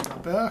coaching dice I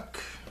got back.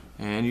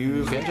 And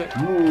you fan check.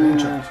 Fan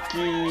check.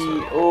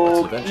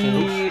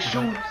 He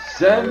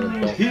shoots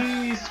and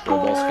he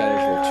Ball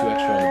scatters, roll 2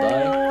 extra on the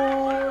die.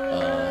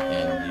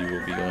 And you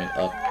will be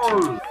up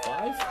to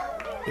 5.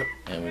 Yep.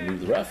 And we move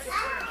the ref.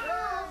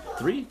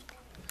 3.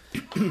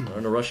 We're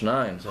in a rush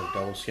 9. Is that a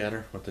double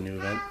scatter with the new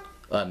event?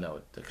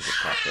 No, because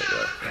it's pop right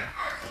there.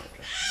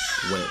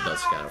 When it does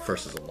scatter.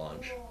 First is a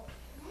launch.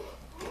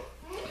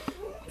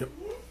 Yep.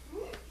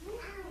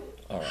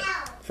 Alright.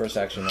 First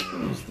action, I'm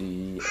going to use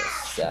the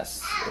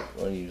assess.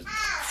 We're going to use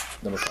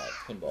number 5,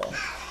 pinball.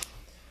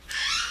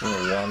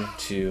 1,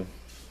 2,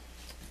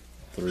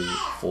 3,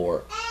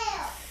 4,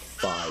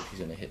 5. He's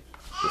going to hit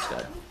this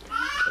guy.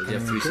 Does he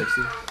have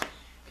 360?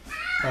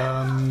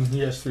 He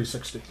has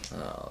 360.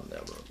 Oh,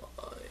 never mind.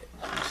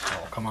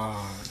 Oh, come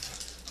on.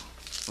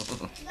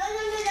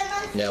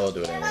 Yeah, we'll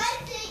do it anyways.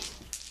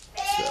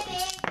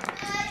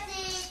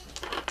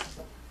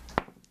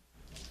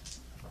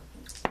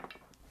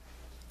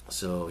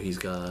 So he's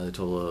got a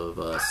total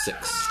of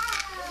 6.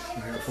 I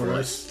got 4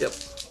 dice. Yep.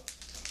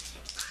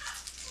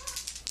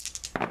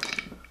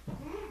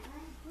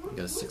 You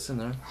got a 6 in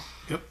there.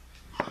 Yep.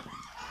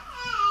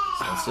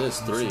 That's this,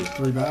 3.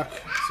 3 back.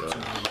 So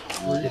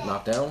you get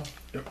knocked down.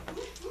 Yep.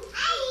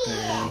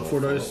 And 4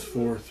 dice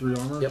for 3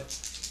 armor. Yep.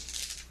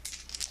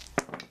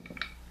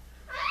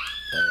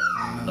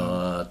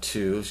 And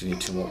 2, so you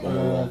need 2 more. One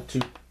more roll. 2.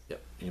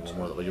 Yep. You need one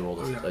more. But you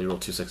rolled. yeah. You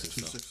rolled 2 6s.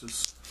 2 So.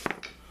 6s.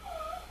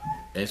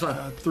 And it's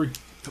fine. 3.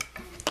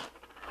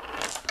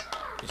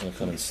 He's gonna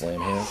come and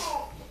slam here.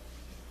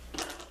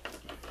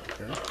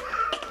 Okay.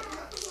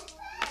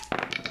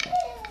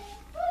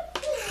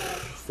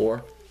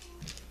 4.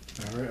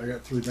 Alright, I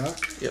got 3 back.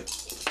 Yep.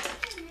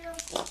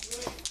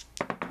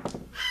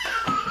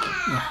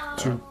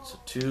 2. So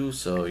 2.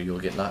 So you'll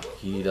get knocked.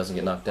 He doesn't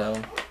get knocked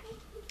down.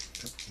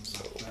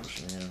 So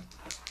yeah.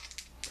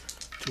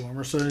 2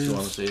 armor saves. 2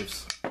 armor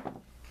saves.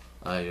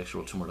 I actually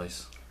rolled 2 more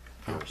dice.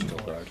 Still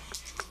guard.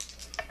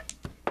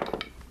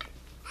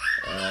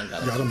 And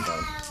got him.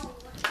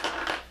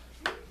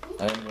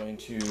 I'm going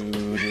to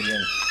do it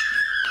again.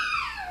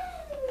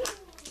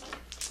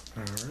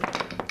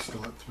 Alright.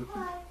 Still at 3.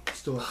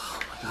 Still at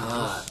 3.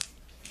 God.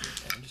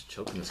 I'm just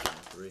choking this game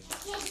at 3.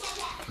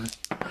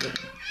 Yep.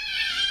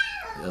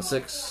 Yeah,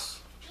 6.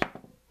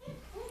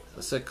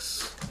 A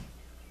 6.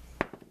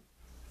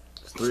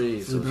 It's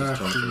 3. So 3 it's back.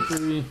 just 3.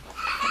 3.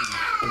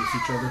 Face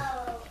each other.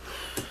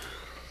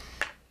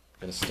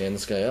 Gonna stand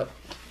this guy up.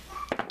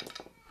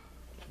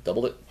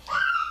 Doubled it.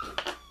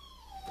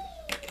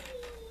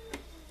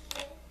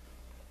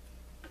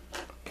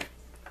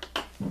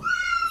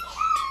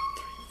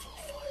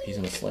 He's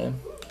gonna slam.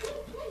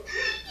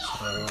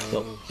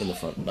 Nope, in the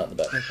front, not in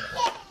the back.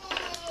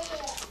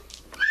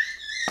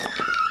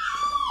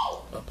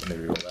 Oh,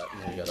 maybe roll that.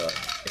 You got a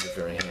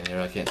interfering hand here.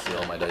 I can't see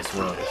all my dice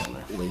wrong,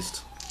 at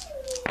least.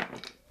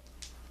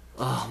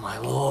 Oh my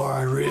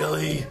lord,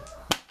 really?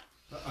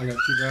 I got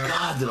 2 back.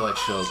 God, did I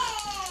choke?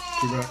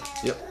 2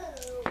 back. Yep.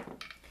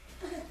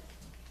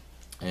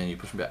 And you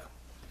push me back.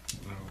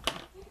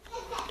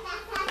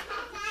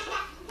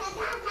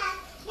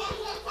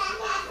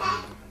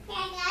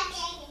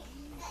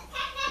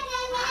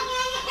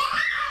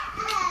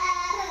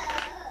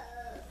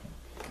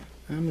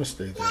 I'm gonna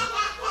stay there.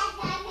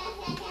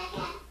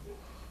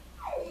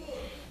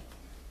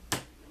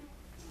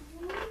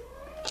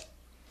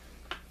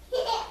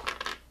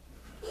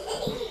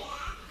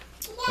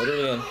 Put it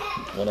in.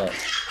 Why not? I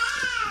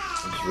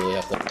just really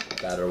have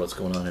to batter what's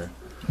going on here.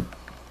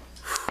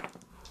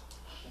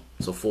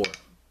 So 4.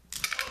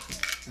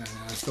 And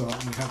I still only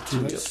have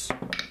 2 dice.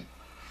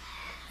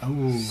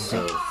 Oh,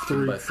 So 3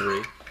 3. by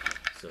 3.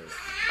 So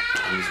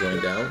he's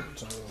going down.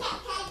 So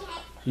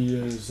he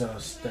is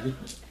steady.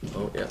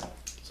 Oh yeah.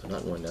 So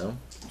not going down.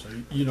 So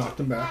you knocked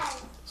him back.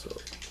 So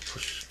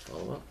push,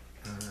 follow up.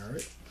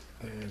 Alright.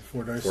 And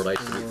 4 dice. 4 dice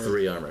to for get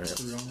 3 armor.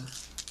 3 armor.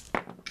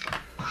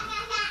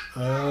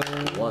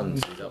 1,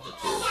 so he's out for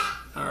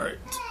 2. Alright.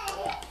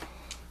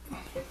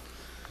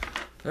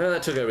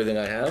 That took everything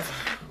I have.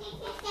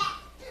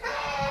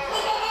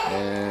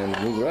 And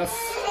move ref.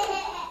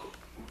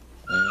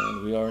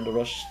 And we are into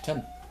rush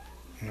 10.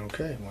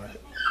 Okay. Want to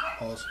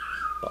pause?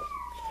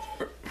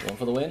 One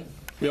for the win.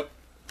 Yep.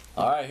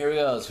 Alright, here he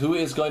goes. Who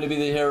is going to be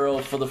the hero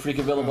for the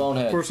Phreakavilla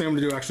Boneheads? First thing I'm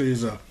gonna do actually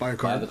is buy a Buy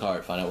card. the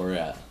card, find out where we're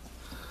at.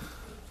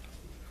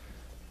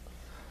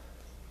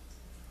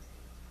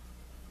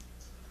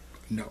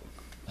 No.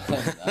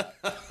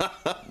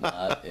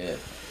 Not it.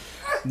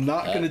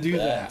 Not gonna do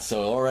that.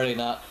 So already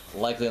not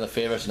likely in the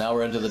favorites. Now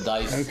we're into the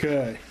dice.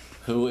 Okay.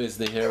 Who is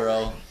the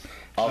hero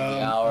of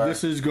the hour?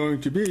 This is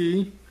going to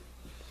be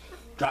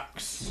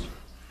Drax.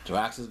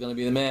 Drax is going to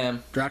be the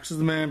man. Drax is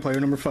the man, player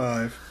number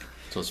 5.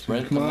 So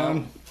sprint, Come come on.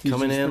 out. He's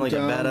Coming gonna in sprint like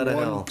a bat down. out of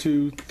 1, hell.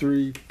 2,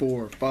 3,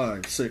 4,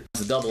 5, 6.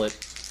 To double it.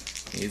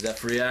 He's that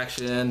free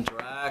action.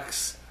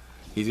 Drax.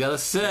 He's got a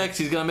 6.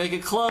 He's going to make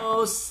it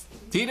close.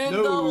 He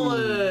didn't double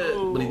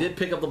it. But he did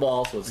pick up the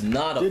ball, so it's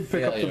not a Did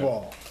pick failure. up the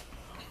ball.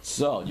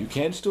 So you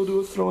can still do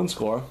a throw and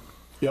score.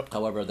 Yep.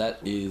 However, that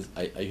is.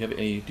 Do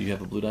you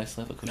have a blue dice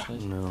left? A cush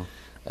dice? No.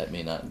 That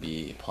may not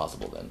be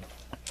possible then.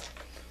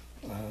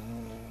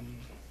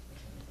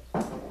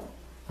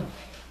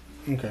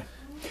 Okay.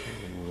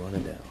 Run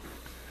it down.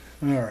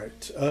 All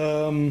right.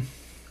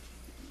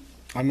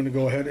 I'm going to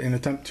go ahead and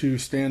attempt to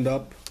stand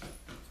up.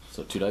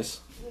 So 2 dice.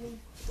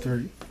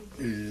 3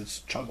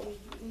 is Chuggle.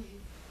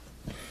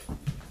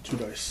 2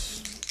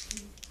 dice.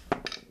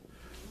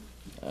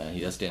 He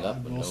does stand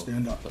up, but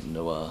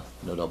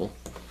no double.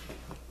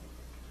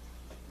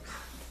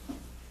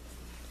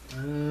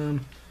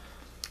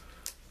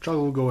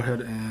 Chuggle will go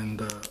ahead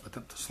and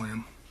attempt to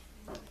slam.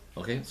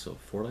 Okay, so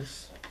 4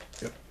 dice.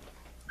 Yep.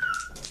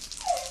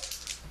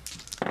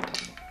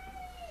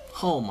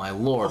 Oh my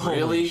lord!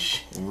 Really?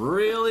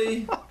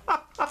 Really?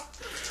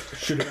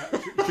 Should have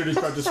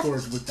tried to score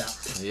with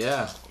that.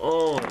 Yeah.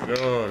 Oh my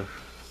god.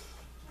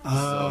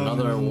 So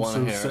another one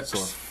so here. 6. So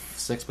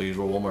 6, but you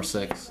roll 1 more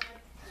 6.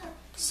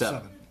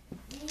 7.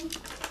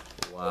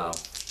 Wow.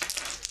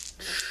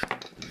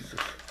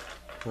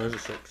 Where's a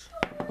 6?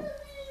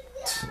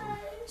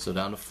 So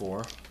down to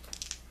 4.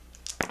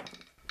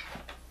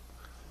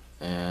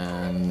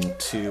 And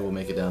 2 will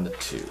make it down to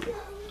 2.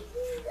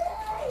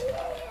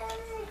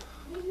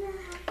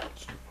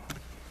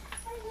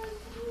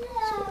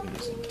 So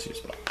he's in the 2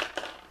 spot.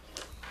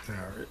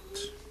 Alright.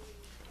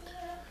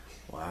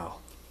 Wow.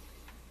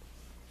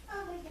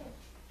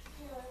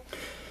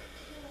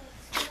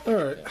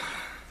 Alright.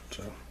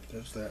 So,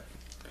 there's that.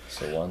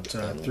 So 1.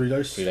 3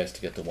 dice. 3 dice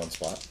to get to 1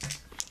 spot.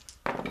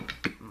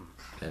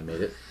 And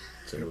made it.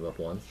 So move up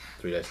 1.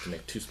 3 dice to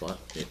make 2 spot.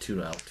 You need 2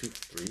 now. 2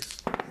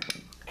 3s.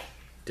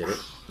 Did it.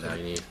 Now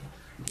you need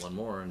 1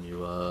 more, and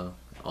you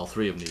all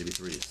 3 of them need to be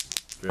 3s.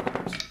 3 of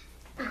them.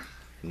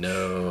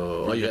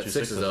 No. Oh, you got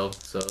 6s though.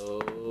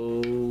 So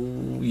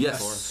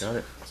yes. Got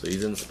it. So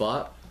he's in the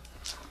spot.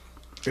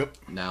 Yep.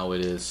 Now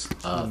it is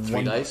 3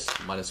 1 dice.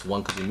 Minus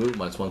 1 because you moved.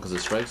 Minus 1 because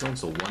it's strike zone.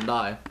 So 1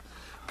 die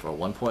for a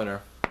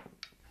 1-pointer.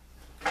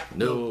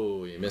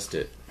 No, you missed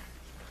it.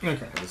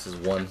 Okay. This is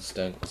 1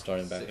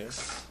 starting back here.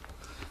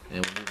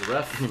 And we'll move the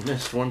ref. You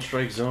missed 1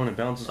 strike zone and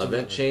bounces to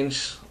Event the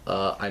change.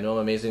 I know I'm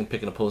amazing.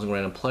 Pick an opposing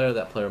random player.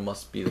 That player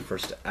must be the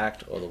first to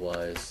act,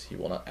 otherwise he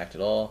will not act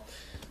at all.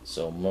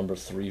 So number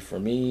 3 for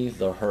me,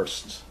 the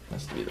Hearst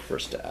has to be the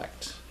first to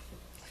act.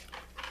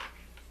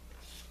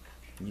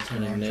 He's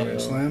gonna Try to nail.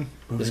 slam.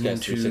 This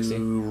guy's 360.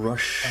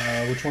 rush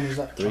Which one is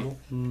that? 3. Chuggle?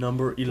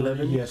 number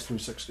 11. He has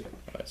 360.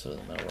 Alright, so it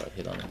doesn't matter where I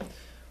hit on him.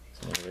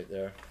 So maybe right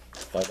there.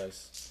 5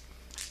 dice.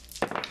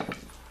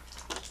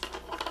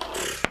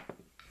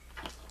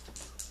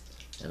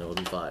 And it will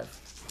be 5.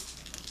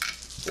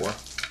 4.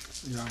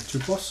 Yeah, 2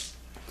 plus?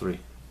 3.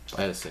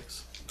 I had a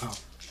 6. Oh.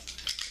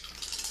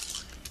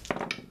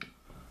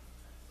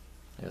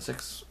 I got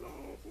 6.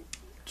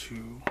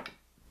 2.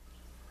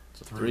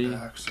 So 3.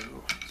 Back, so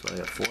So I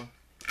got 4.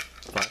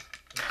 5.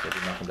 So I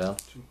did knock him down.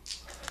 2.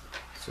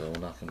 So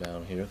we'll knock him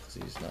down here because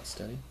he's not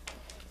steady.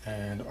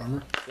 And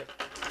armor. Yep.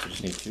 So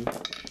just need 2.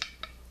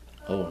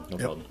 Oh, no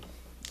problem.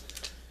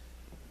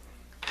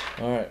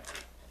 Alright.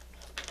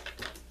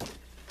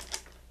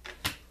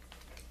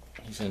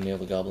 He's gonna nail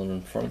the goblin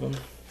in front of him.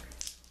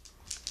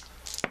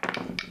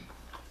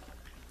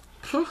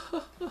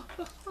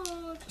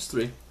 Just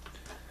 3.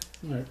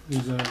 Alright,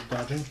 he's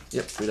dodging.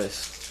 Yep, 3 dice.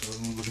 So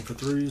I'm looking for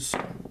 3s.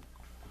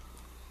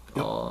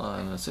 Yep.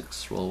 And a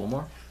 6. Roll 1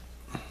 more.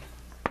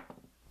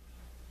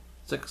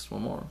 6.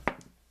 1 more.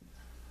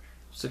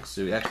 6.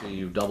 So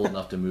you double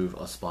enough to move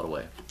a spot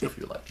away if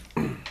you like.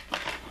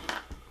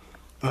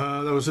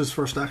 That was his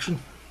first action.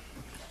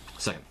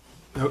 Second.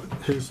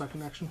 His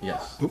second action?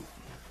 Yes. Oop.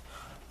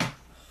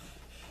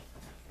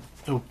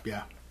 Oh,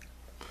 yeah.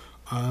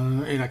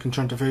 And I can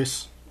turn to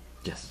face?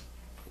 Yes.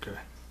 Okay.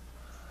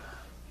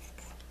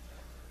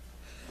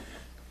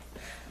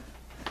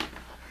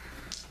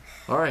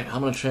 Alright,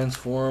 I'm gonna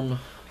transform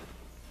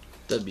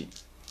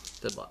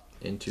Deadbot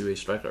into a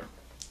striker.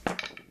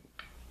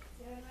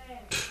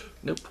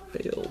 Nope,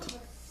 failed.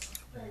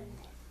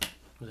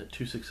 Was it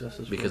 2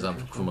 successes? Because I'm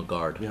from a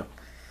guard. Yeah.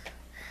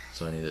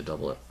 So I need to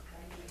double it.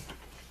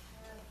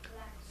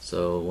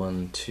 So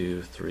 1,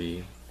 2,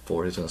 3,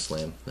 4. He's gonna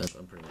slam.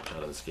 I'm pretty much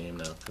out of this game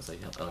now because I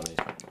don't have any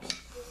strikers.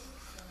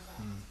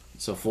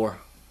 So 4.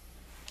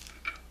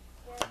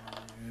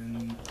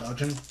 And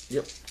dodging?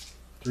 Yep.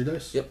 3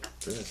 dice? Yep.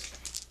 3 dice.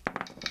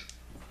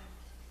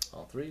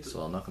 All 3. So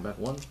I'll knock him back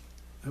 1.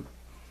 Yep.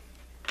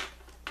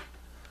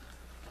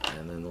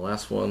 And then the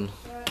last one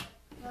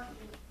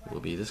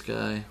will be this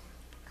guy.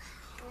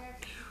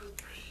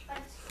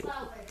 4,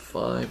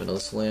 5. Another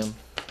slam.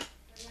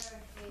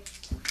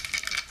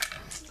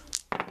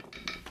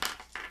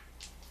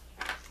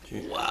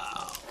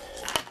 Wow.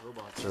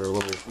 Robots are a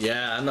little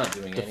Yeah, I'm not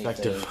doing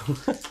defective.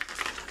 anything.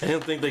 I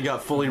don't think they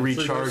got fully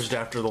recharged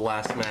after the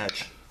last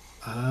match.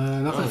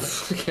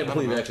 Nothing. I can't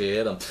believe I actually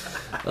hit him.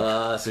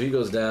 So he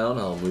goes down.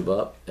 I'll move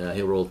up.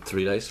 He'll roll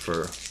 3 dice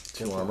for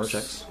 2 armor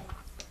checks.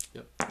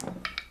 Yep.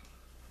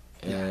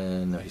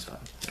 And no, he's fine.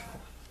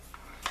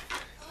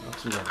 Not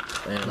too bad.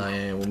 And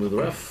I will move the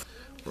ref.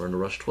 We're into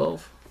rush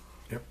 12.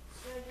 Yep.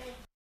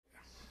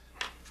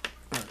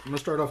 Alright, I'm gonna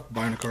start off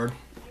buying a card.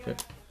 Okay.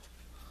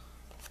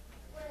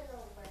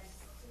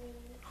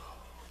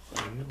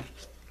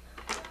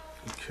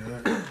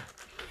 Okay.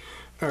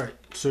 Alright,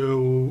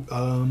 so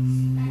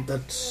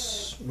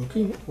that's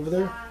looking over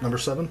there. Number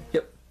 7.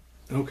 Yep.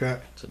 Okay.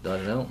 So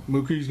dodge it out.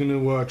 Mookie's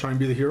gonna try and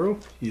be the hero.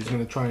 He's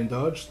gonna try and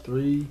dodge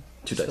 3.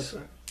 2 dice.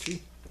 2.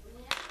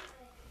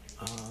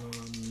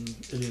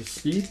 It is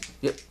speed.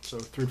 Yep. So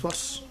 3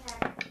 plus.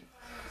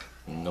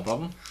 No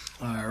problem.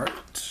 All right.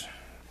 So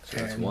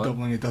that's And 1.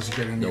 doubling it doesn't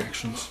get any Nope.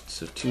 actions.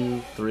 So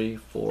 2, 3,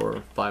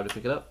 4, 5 to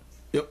pick it up.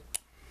 Yep.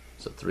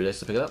 So 3 dice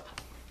to pick it up.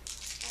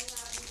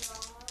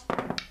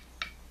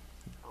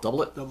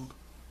 Double it. Double.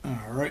 All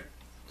right.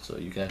 So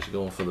you can actually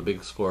go for the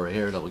big score right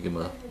here. That will give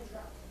him a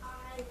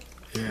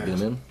Yeah. get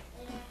him in.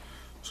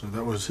 So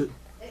that was it.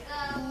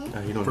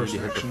 You don't First need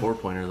to hit the action.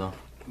 4-pointer though.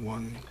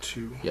 1,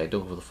 2, Yeah,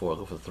 don't go for the 4. I'll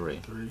go for the 3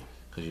 3.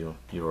 because you're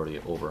already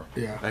over.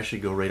 Yeah. I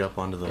should go right up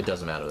onto the. It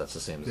doesn't matter. That's the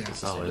same. Yeah.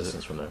 It's the Oh, same is it?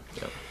 distance from there.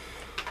 Yeah.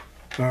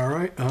 All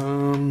right.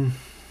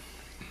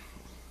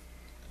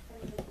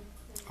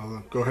 I'll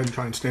go ahead and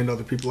try and stand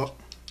other people up.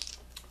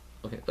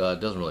 Okay. It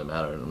doesn't really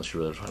matter unless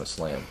you're really trying to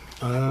slam.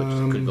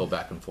 Which could go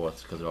back and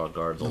forth because there are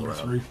guards all Number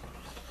around. 3.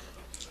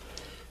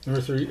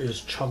 Number 3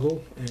 is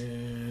Chuggle,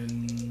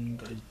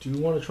 and I do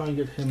want to try and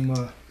get him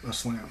a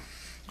slam.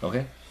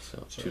 Okay.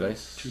 So 2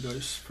 dice. 2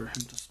 dice for him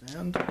to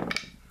stand.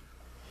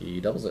 He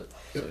doubles it,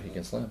 so he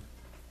can slam.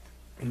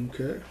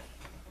 Okay.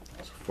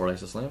 So 4 dice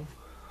to slam.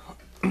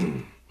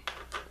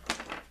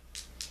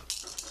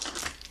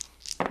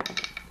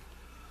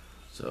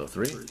 So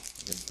 3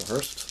 against the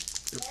Hearst.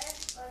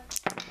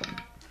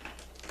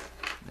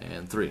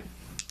 And 3.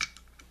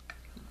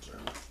 So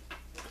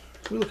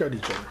we look at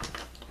each other.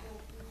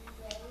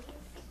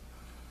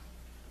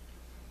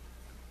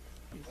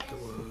 That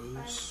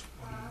was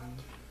 1,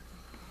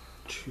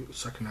 2,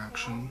 second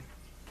action.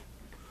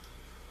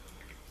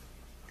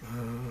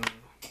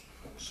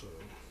 So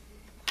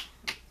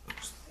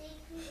that's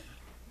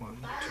 1,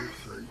 2,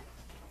 3.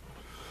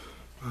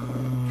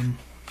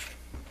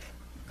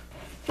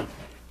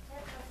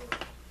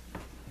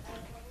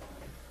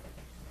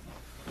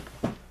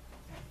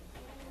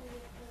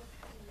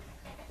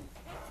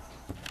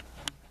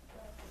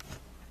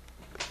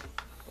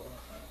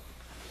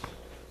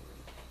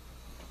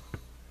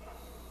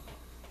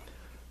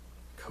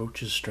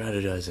 Coach is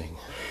strategizing.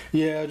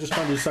 Yeah, just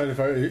trying to decide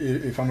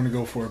if I'm going to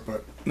go for it,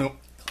 but nope.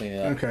 Clean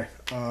it up. Okay.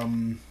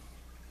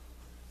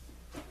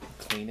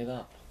 Clean it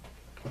up.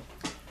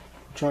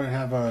 Try and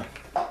have a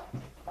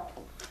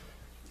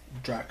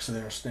Drax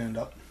there stand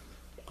up.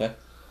 Okay.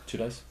 2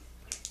 dice.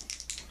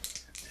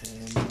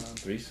 And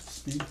 3s.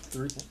 speed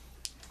 3.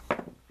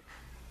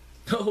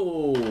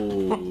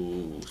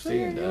 Oh,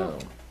 staying down.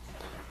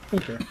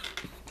 Okay.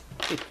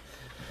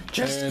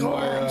 Just And go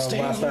on,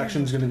 stay last on.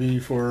 action is going to be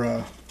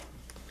for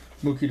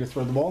Mookie to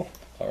throw the ball.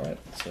 All right.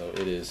 So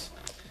it is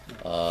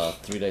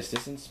 3 dice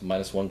distance,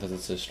 -1 because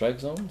it's a strike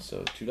zone.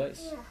 So 2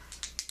 dice. All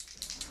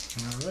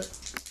right.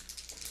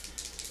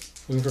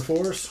 Looking for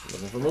 4s.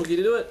 Looking for Mookie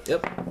to do it.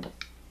 Yep.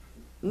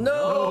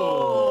 No!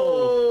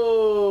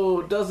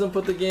 Doesn't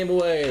put the game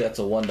away. That's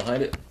a 1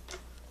 behind it.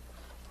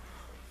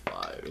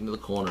 5 into the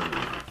corner.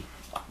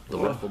 The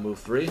ref will move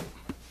 3.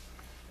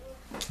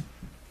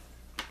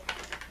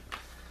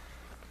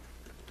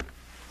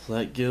 So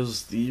that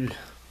gives the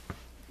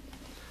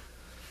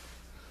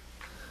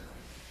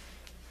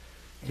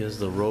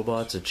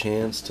robots a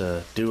chance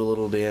to do a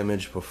little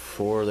damage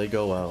before they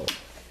go out.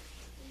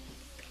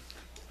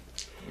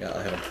 Yeah,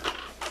 I have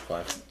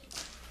 5.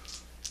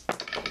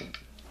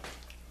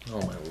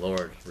 Oh my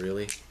lord,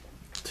 really?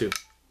 2.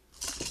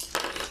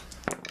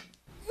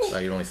 Oh,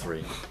 you're only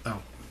 3.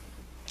 Oh.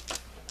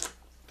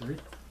 3?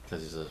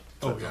 Because he's a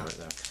Oh, threat yeah. right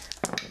there.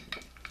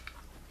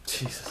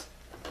 Jesus.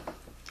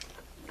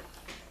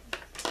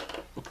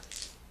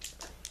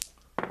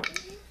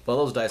 Well,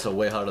 those dice are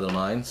way harder than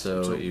mine,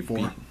 so, So you 4.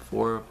 beat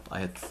 4. I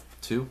had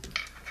 2.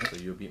 So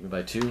you beat me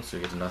by 2, so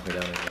you get to knock me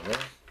down again there.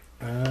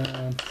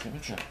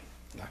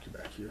 Knock you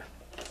back here.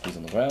 He's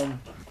on the ground.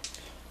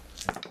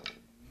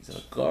 He's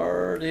a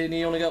guard, and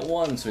he only got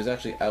 1, so he's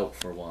actually out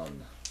for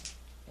 1.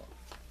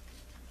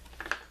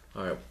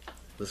 Alright,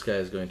 this guy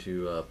is going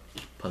to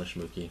punish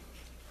Mookie.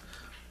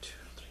 2,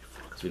 3,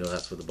 4, because we know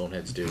that's what the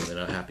Boneheads do, and they're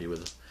not happy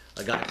with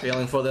a guy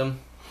failing for them.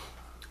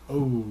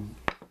 Oh.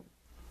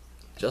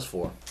 Just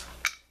 4.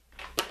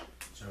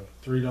 So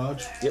 3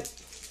 dodge. Yep.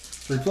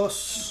 3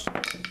 plus.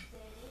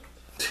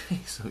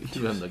 So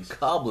even the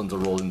goblins are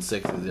rolling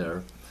 6s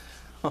there.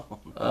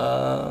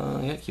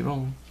 Yeah, keep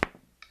rolling.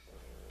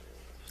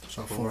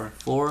 So 4.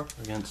 4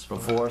 Against from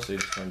 4, so you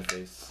just turn to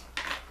face.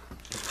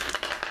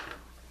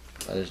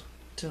 I just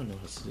don't know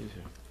what to do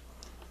here.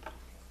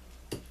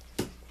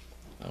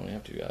 I only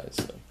have 2 guys,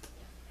 so.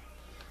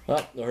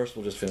 Well, the Hearst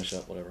will just finish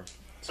up, whatever.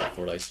 So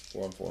 4 dice,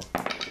 4 on 4.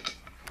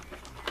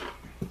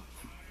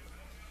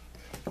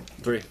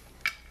 3.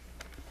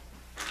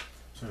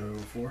 So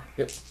 4.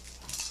 Yep.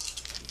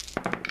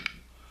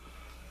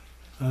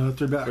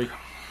 3 back. 3.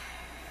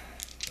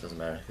 Doesn't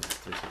matter, it's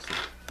 360.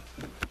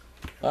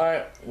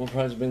 Alright, we'll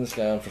probably just bring this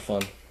guy on for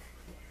fun.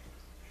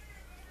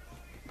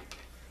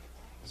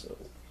 So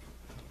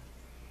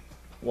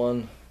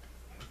 1,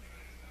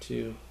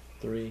 2,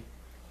 3,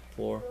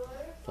 4,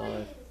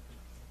 5,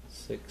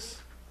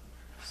 6,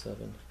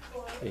 7,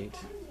 8,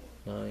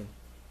 9,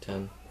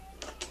 10,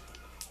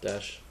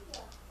 Dash.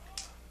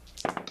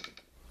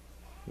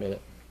 Made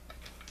it.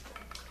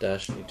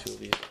 Dash, need 2 of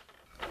these.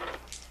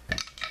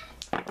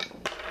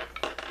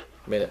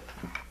 Made it.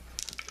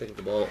 Pick up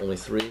the ball, only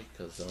 3,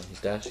 because he's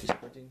dash, he's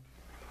sprinting.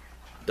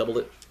 Doubled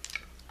it.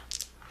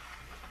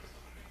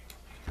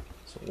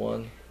 So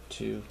 1,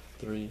 2,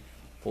 3,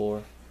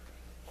 4,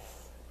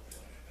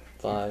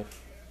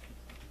 5.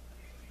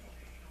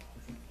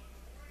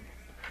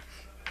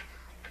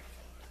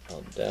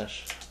 I'll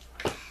dash.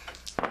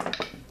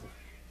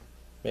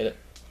 Made it.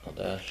 I'll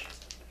dash.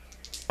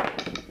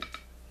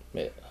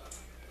 Made it.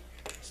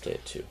 Stay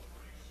at 2.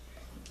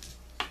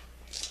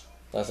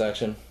 Last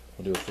action,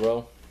 we'll do a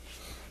throw.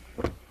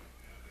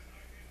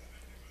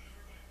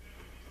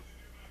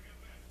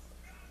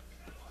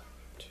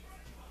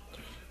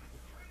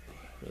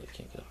 Really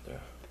can't get up there.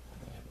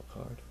 I have a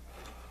card.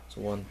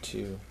 So 1,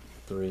 2,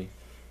 3,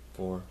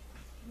 4,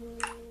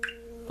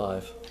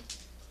 5.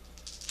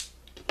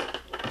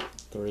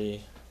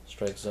 3,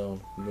 strike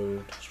zone,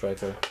 moved,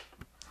 striker.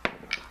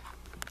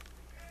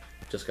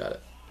 Just got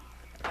it.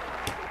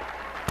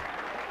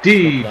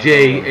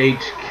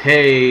 DJHK,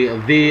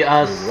 the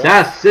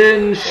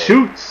assassin,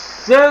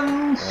 shoots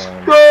and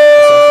scores!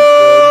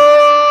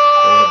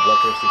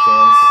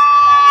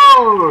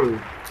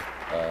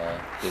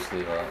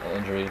 Basically, an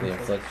injury they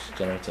inflict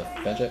generates a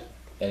fan check,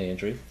 any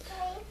injury,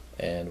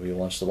 and we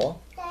launch the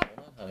ball. Hold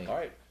on, honey.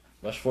 Alright,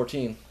 rush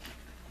 14.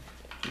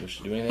 Do you wish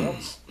to do anything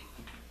else? You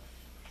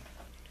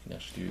can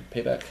actually do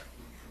payback.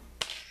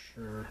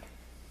 Sure.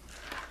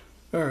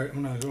 Alright,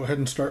 I'm going to go ahead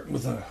and start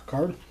with a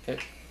card. Okay.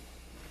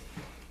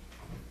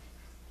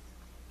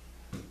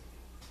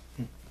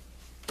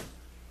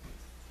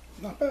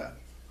 Not bad.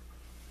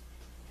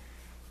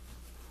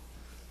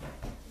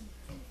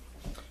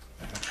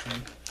 Actually, I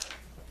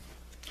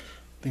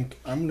think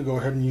I'm going to go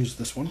ahead and use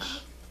this one.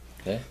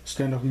 Okay.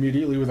 Stand up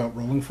immediately without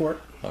rolling for it.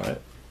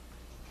 Alright.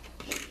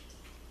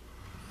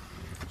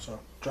 So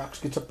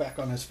Drax gets up back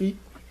on his feet.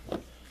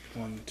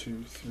 1,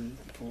 2, 3,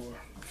 4,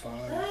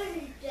 5.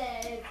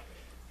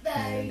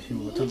 And he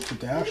will attempt to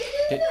dash.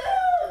 Okay.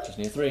 Just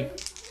need 3.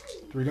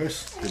 3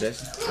 dice. 3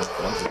 dice.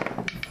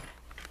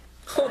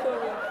 Oh,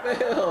 you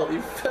failed!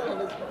 You fell on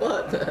his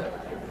butt!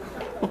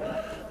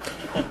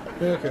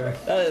 Okay.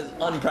 That is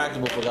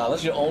unpractical for God.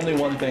 That's the only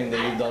one thing that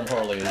you've done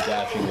poorly is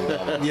dashing the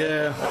ball.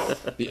 Yeah.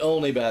 The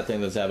only bad thing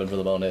that's happened for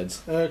the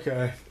Boneheads.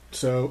 Okay.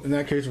 So in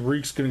that case,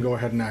 Reek's going to go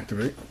ahead and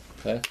activate.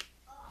 Okay.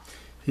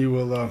 He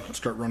will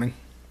start running.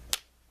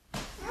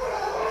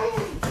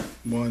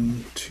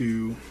 1,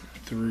 2,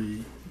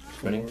 3,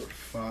 4, Ready?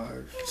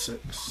 5,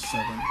 6,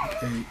 7,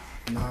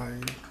 8,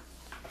 9,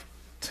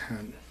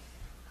 10.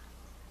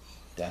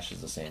 Dash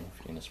is the same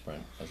in a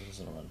sprint as it is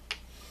in a run.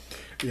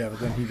 Yeah, but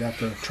then he'd have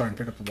to try and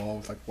pick up the ball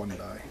with like 1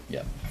 die.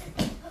 Yep.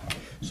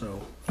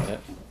 So, Okay.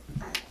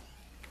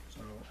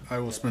 so I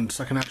will spend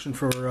second action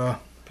for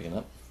Picking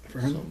up. for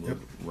him. So move, Yep.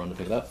 run to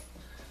pick it up.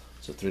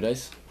 So 3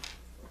 dice.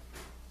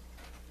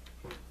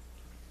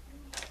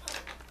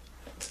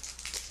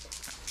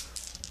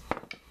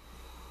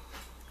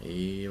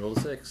 He rolled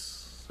a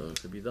 6, so it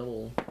could be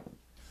double.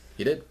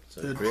 He did.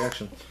 So Did. free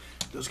action.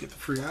 Does get the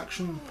free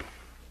action.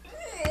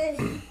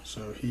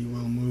 So he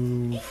will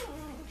move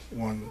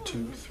 1,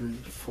 2, 3,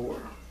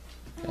 4,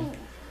 Okay.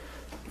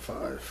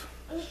 5.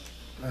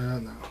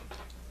 No.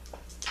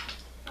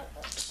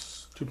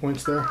 2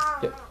 points there.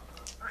 Yep.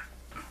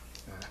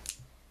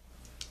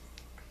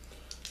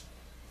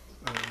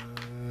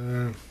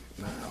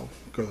 Now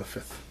go to the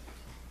 5th.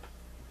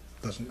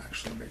 Doesn't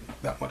actually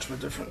make that much of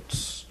a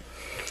difference.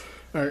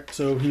 All right,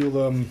 so he'll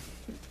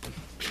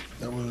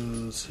that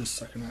was his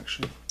second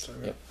action. So I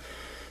got Yep.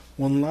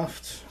 1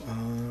 left.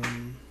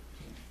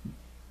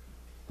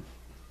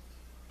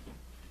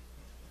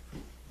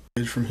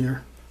 Page from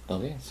here.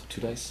 Okay, so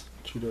 2 dice.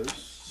 2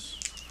 dice.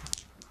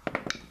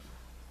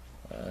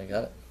 I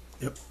got it.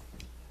 Yep.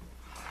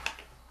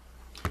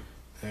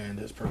 And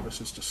his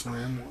purpose is to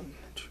slam 1,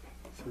 2,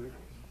 3,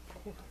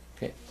 4.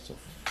 Okay, so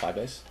 5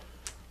 dice.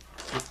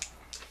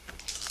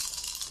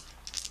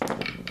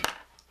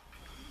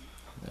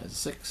 That's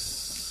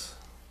 6.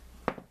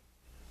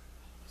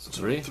 So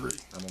 3. 3.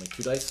 I'm only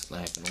 2 dice, and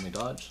I can only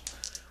dodge.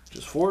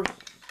 Just 4.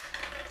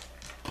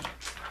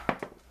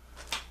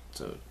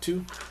 So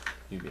 2.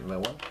 You get my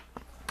 1.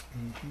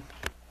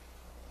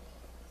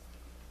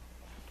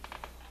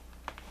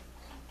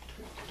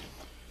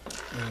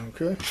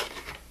 Okay.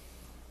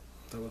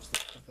 That was the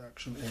 5th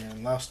action.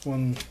 And last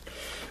one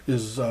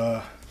is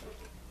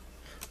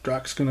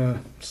Drax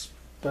gonna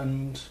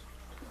spend.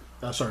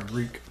 Sorry,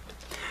 Reek.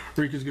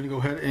 Reek is gonna go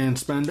ahead and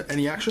spend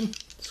any action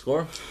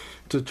Score.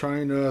 to try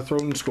and throw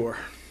and score.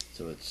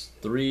 So it's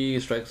 3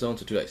 strike zones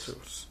to 2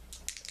 dice.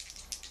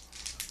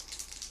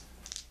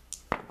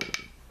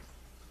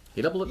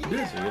 He doubled it. So you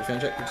get a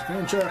fan check. It's a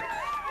fan check.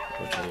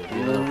 Which will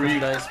be another 3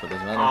 dice, but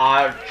doesn't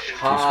matter. You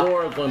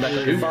score, going back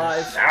up to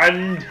 5.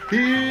 And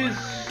he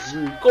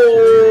Scores.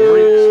 scores!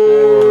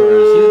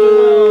 He's doing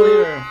well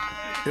here.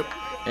 Yep.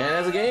 And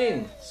as a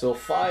game, so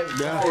 5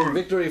 Yeah.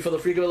 victory for the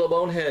Phreakavilla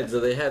Boneheads.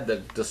 They had the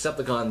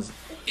Decepticons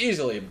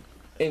easily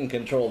in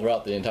control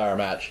throughout the entire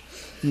match.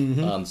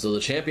 So the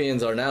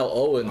champions are now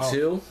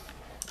 0-2.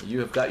 You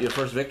have got your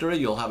first victory.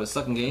 You'll have a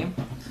second game.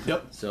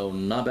 Yep. So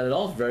not bad at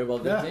all. Very well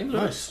good game.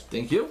 Nice.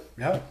 Thank you.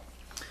 Yeah.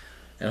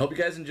 And I hope you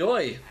guys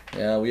enjoy.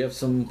 We have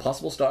some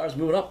possible stars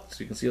moving up.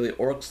 So you can see the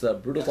orcs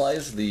that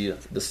brutalize the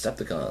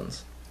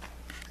Decepticons.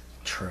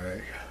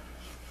 Trey.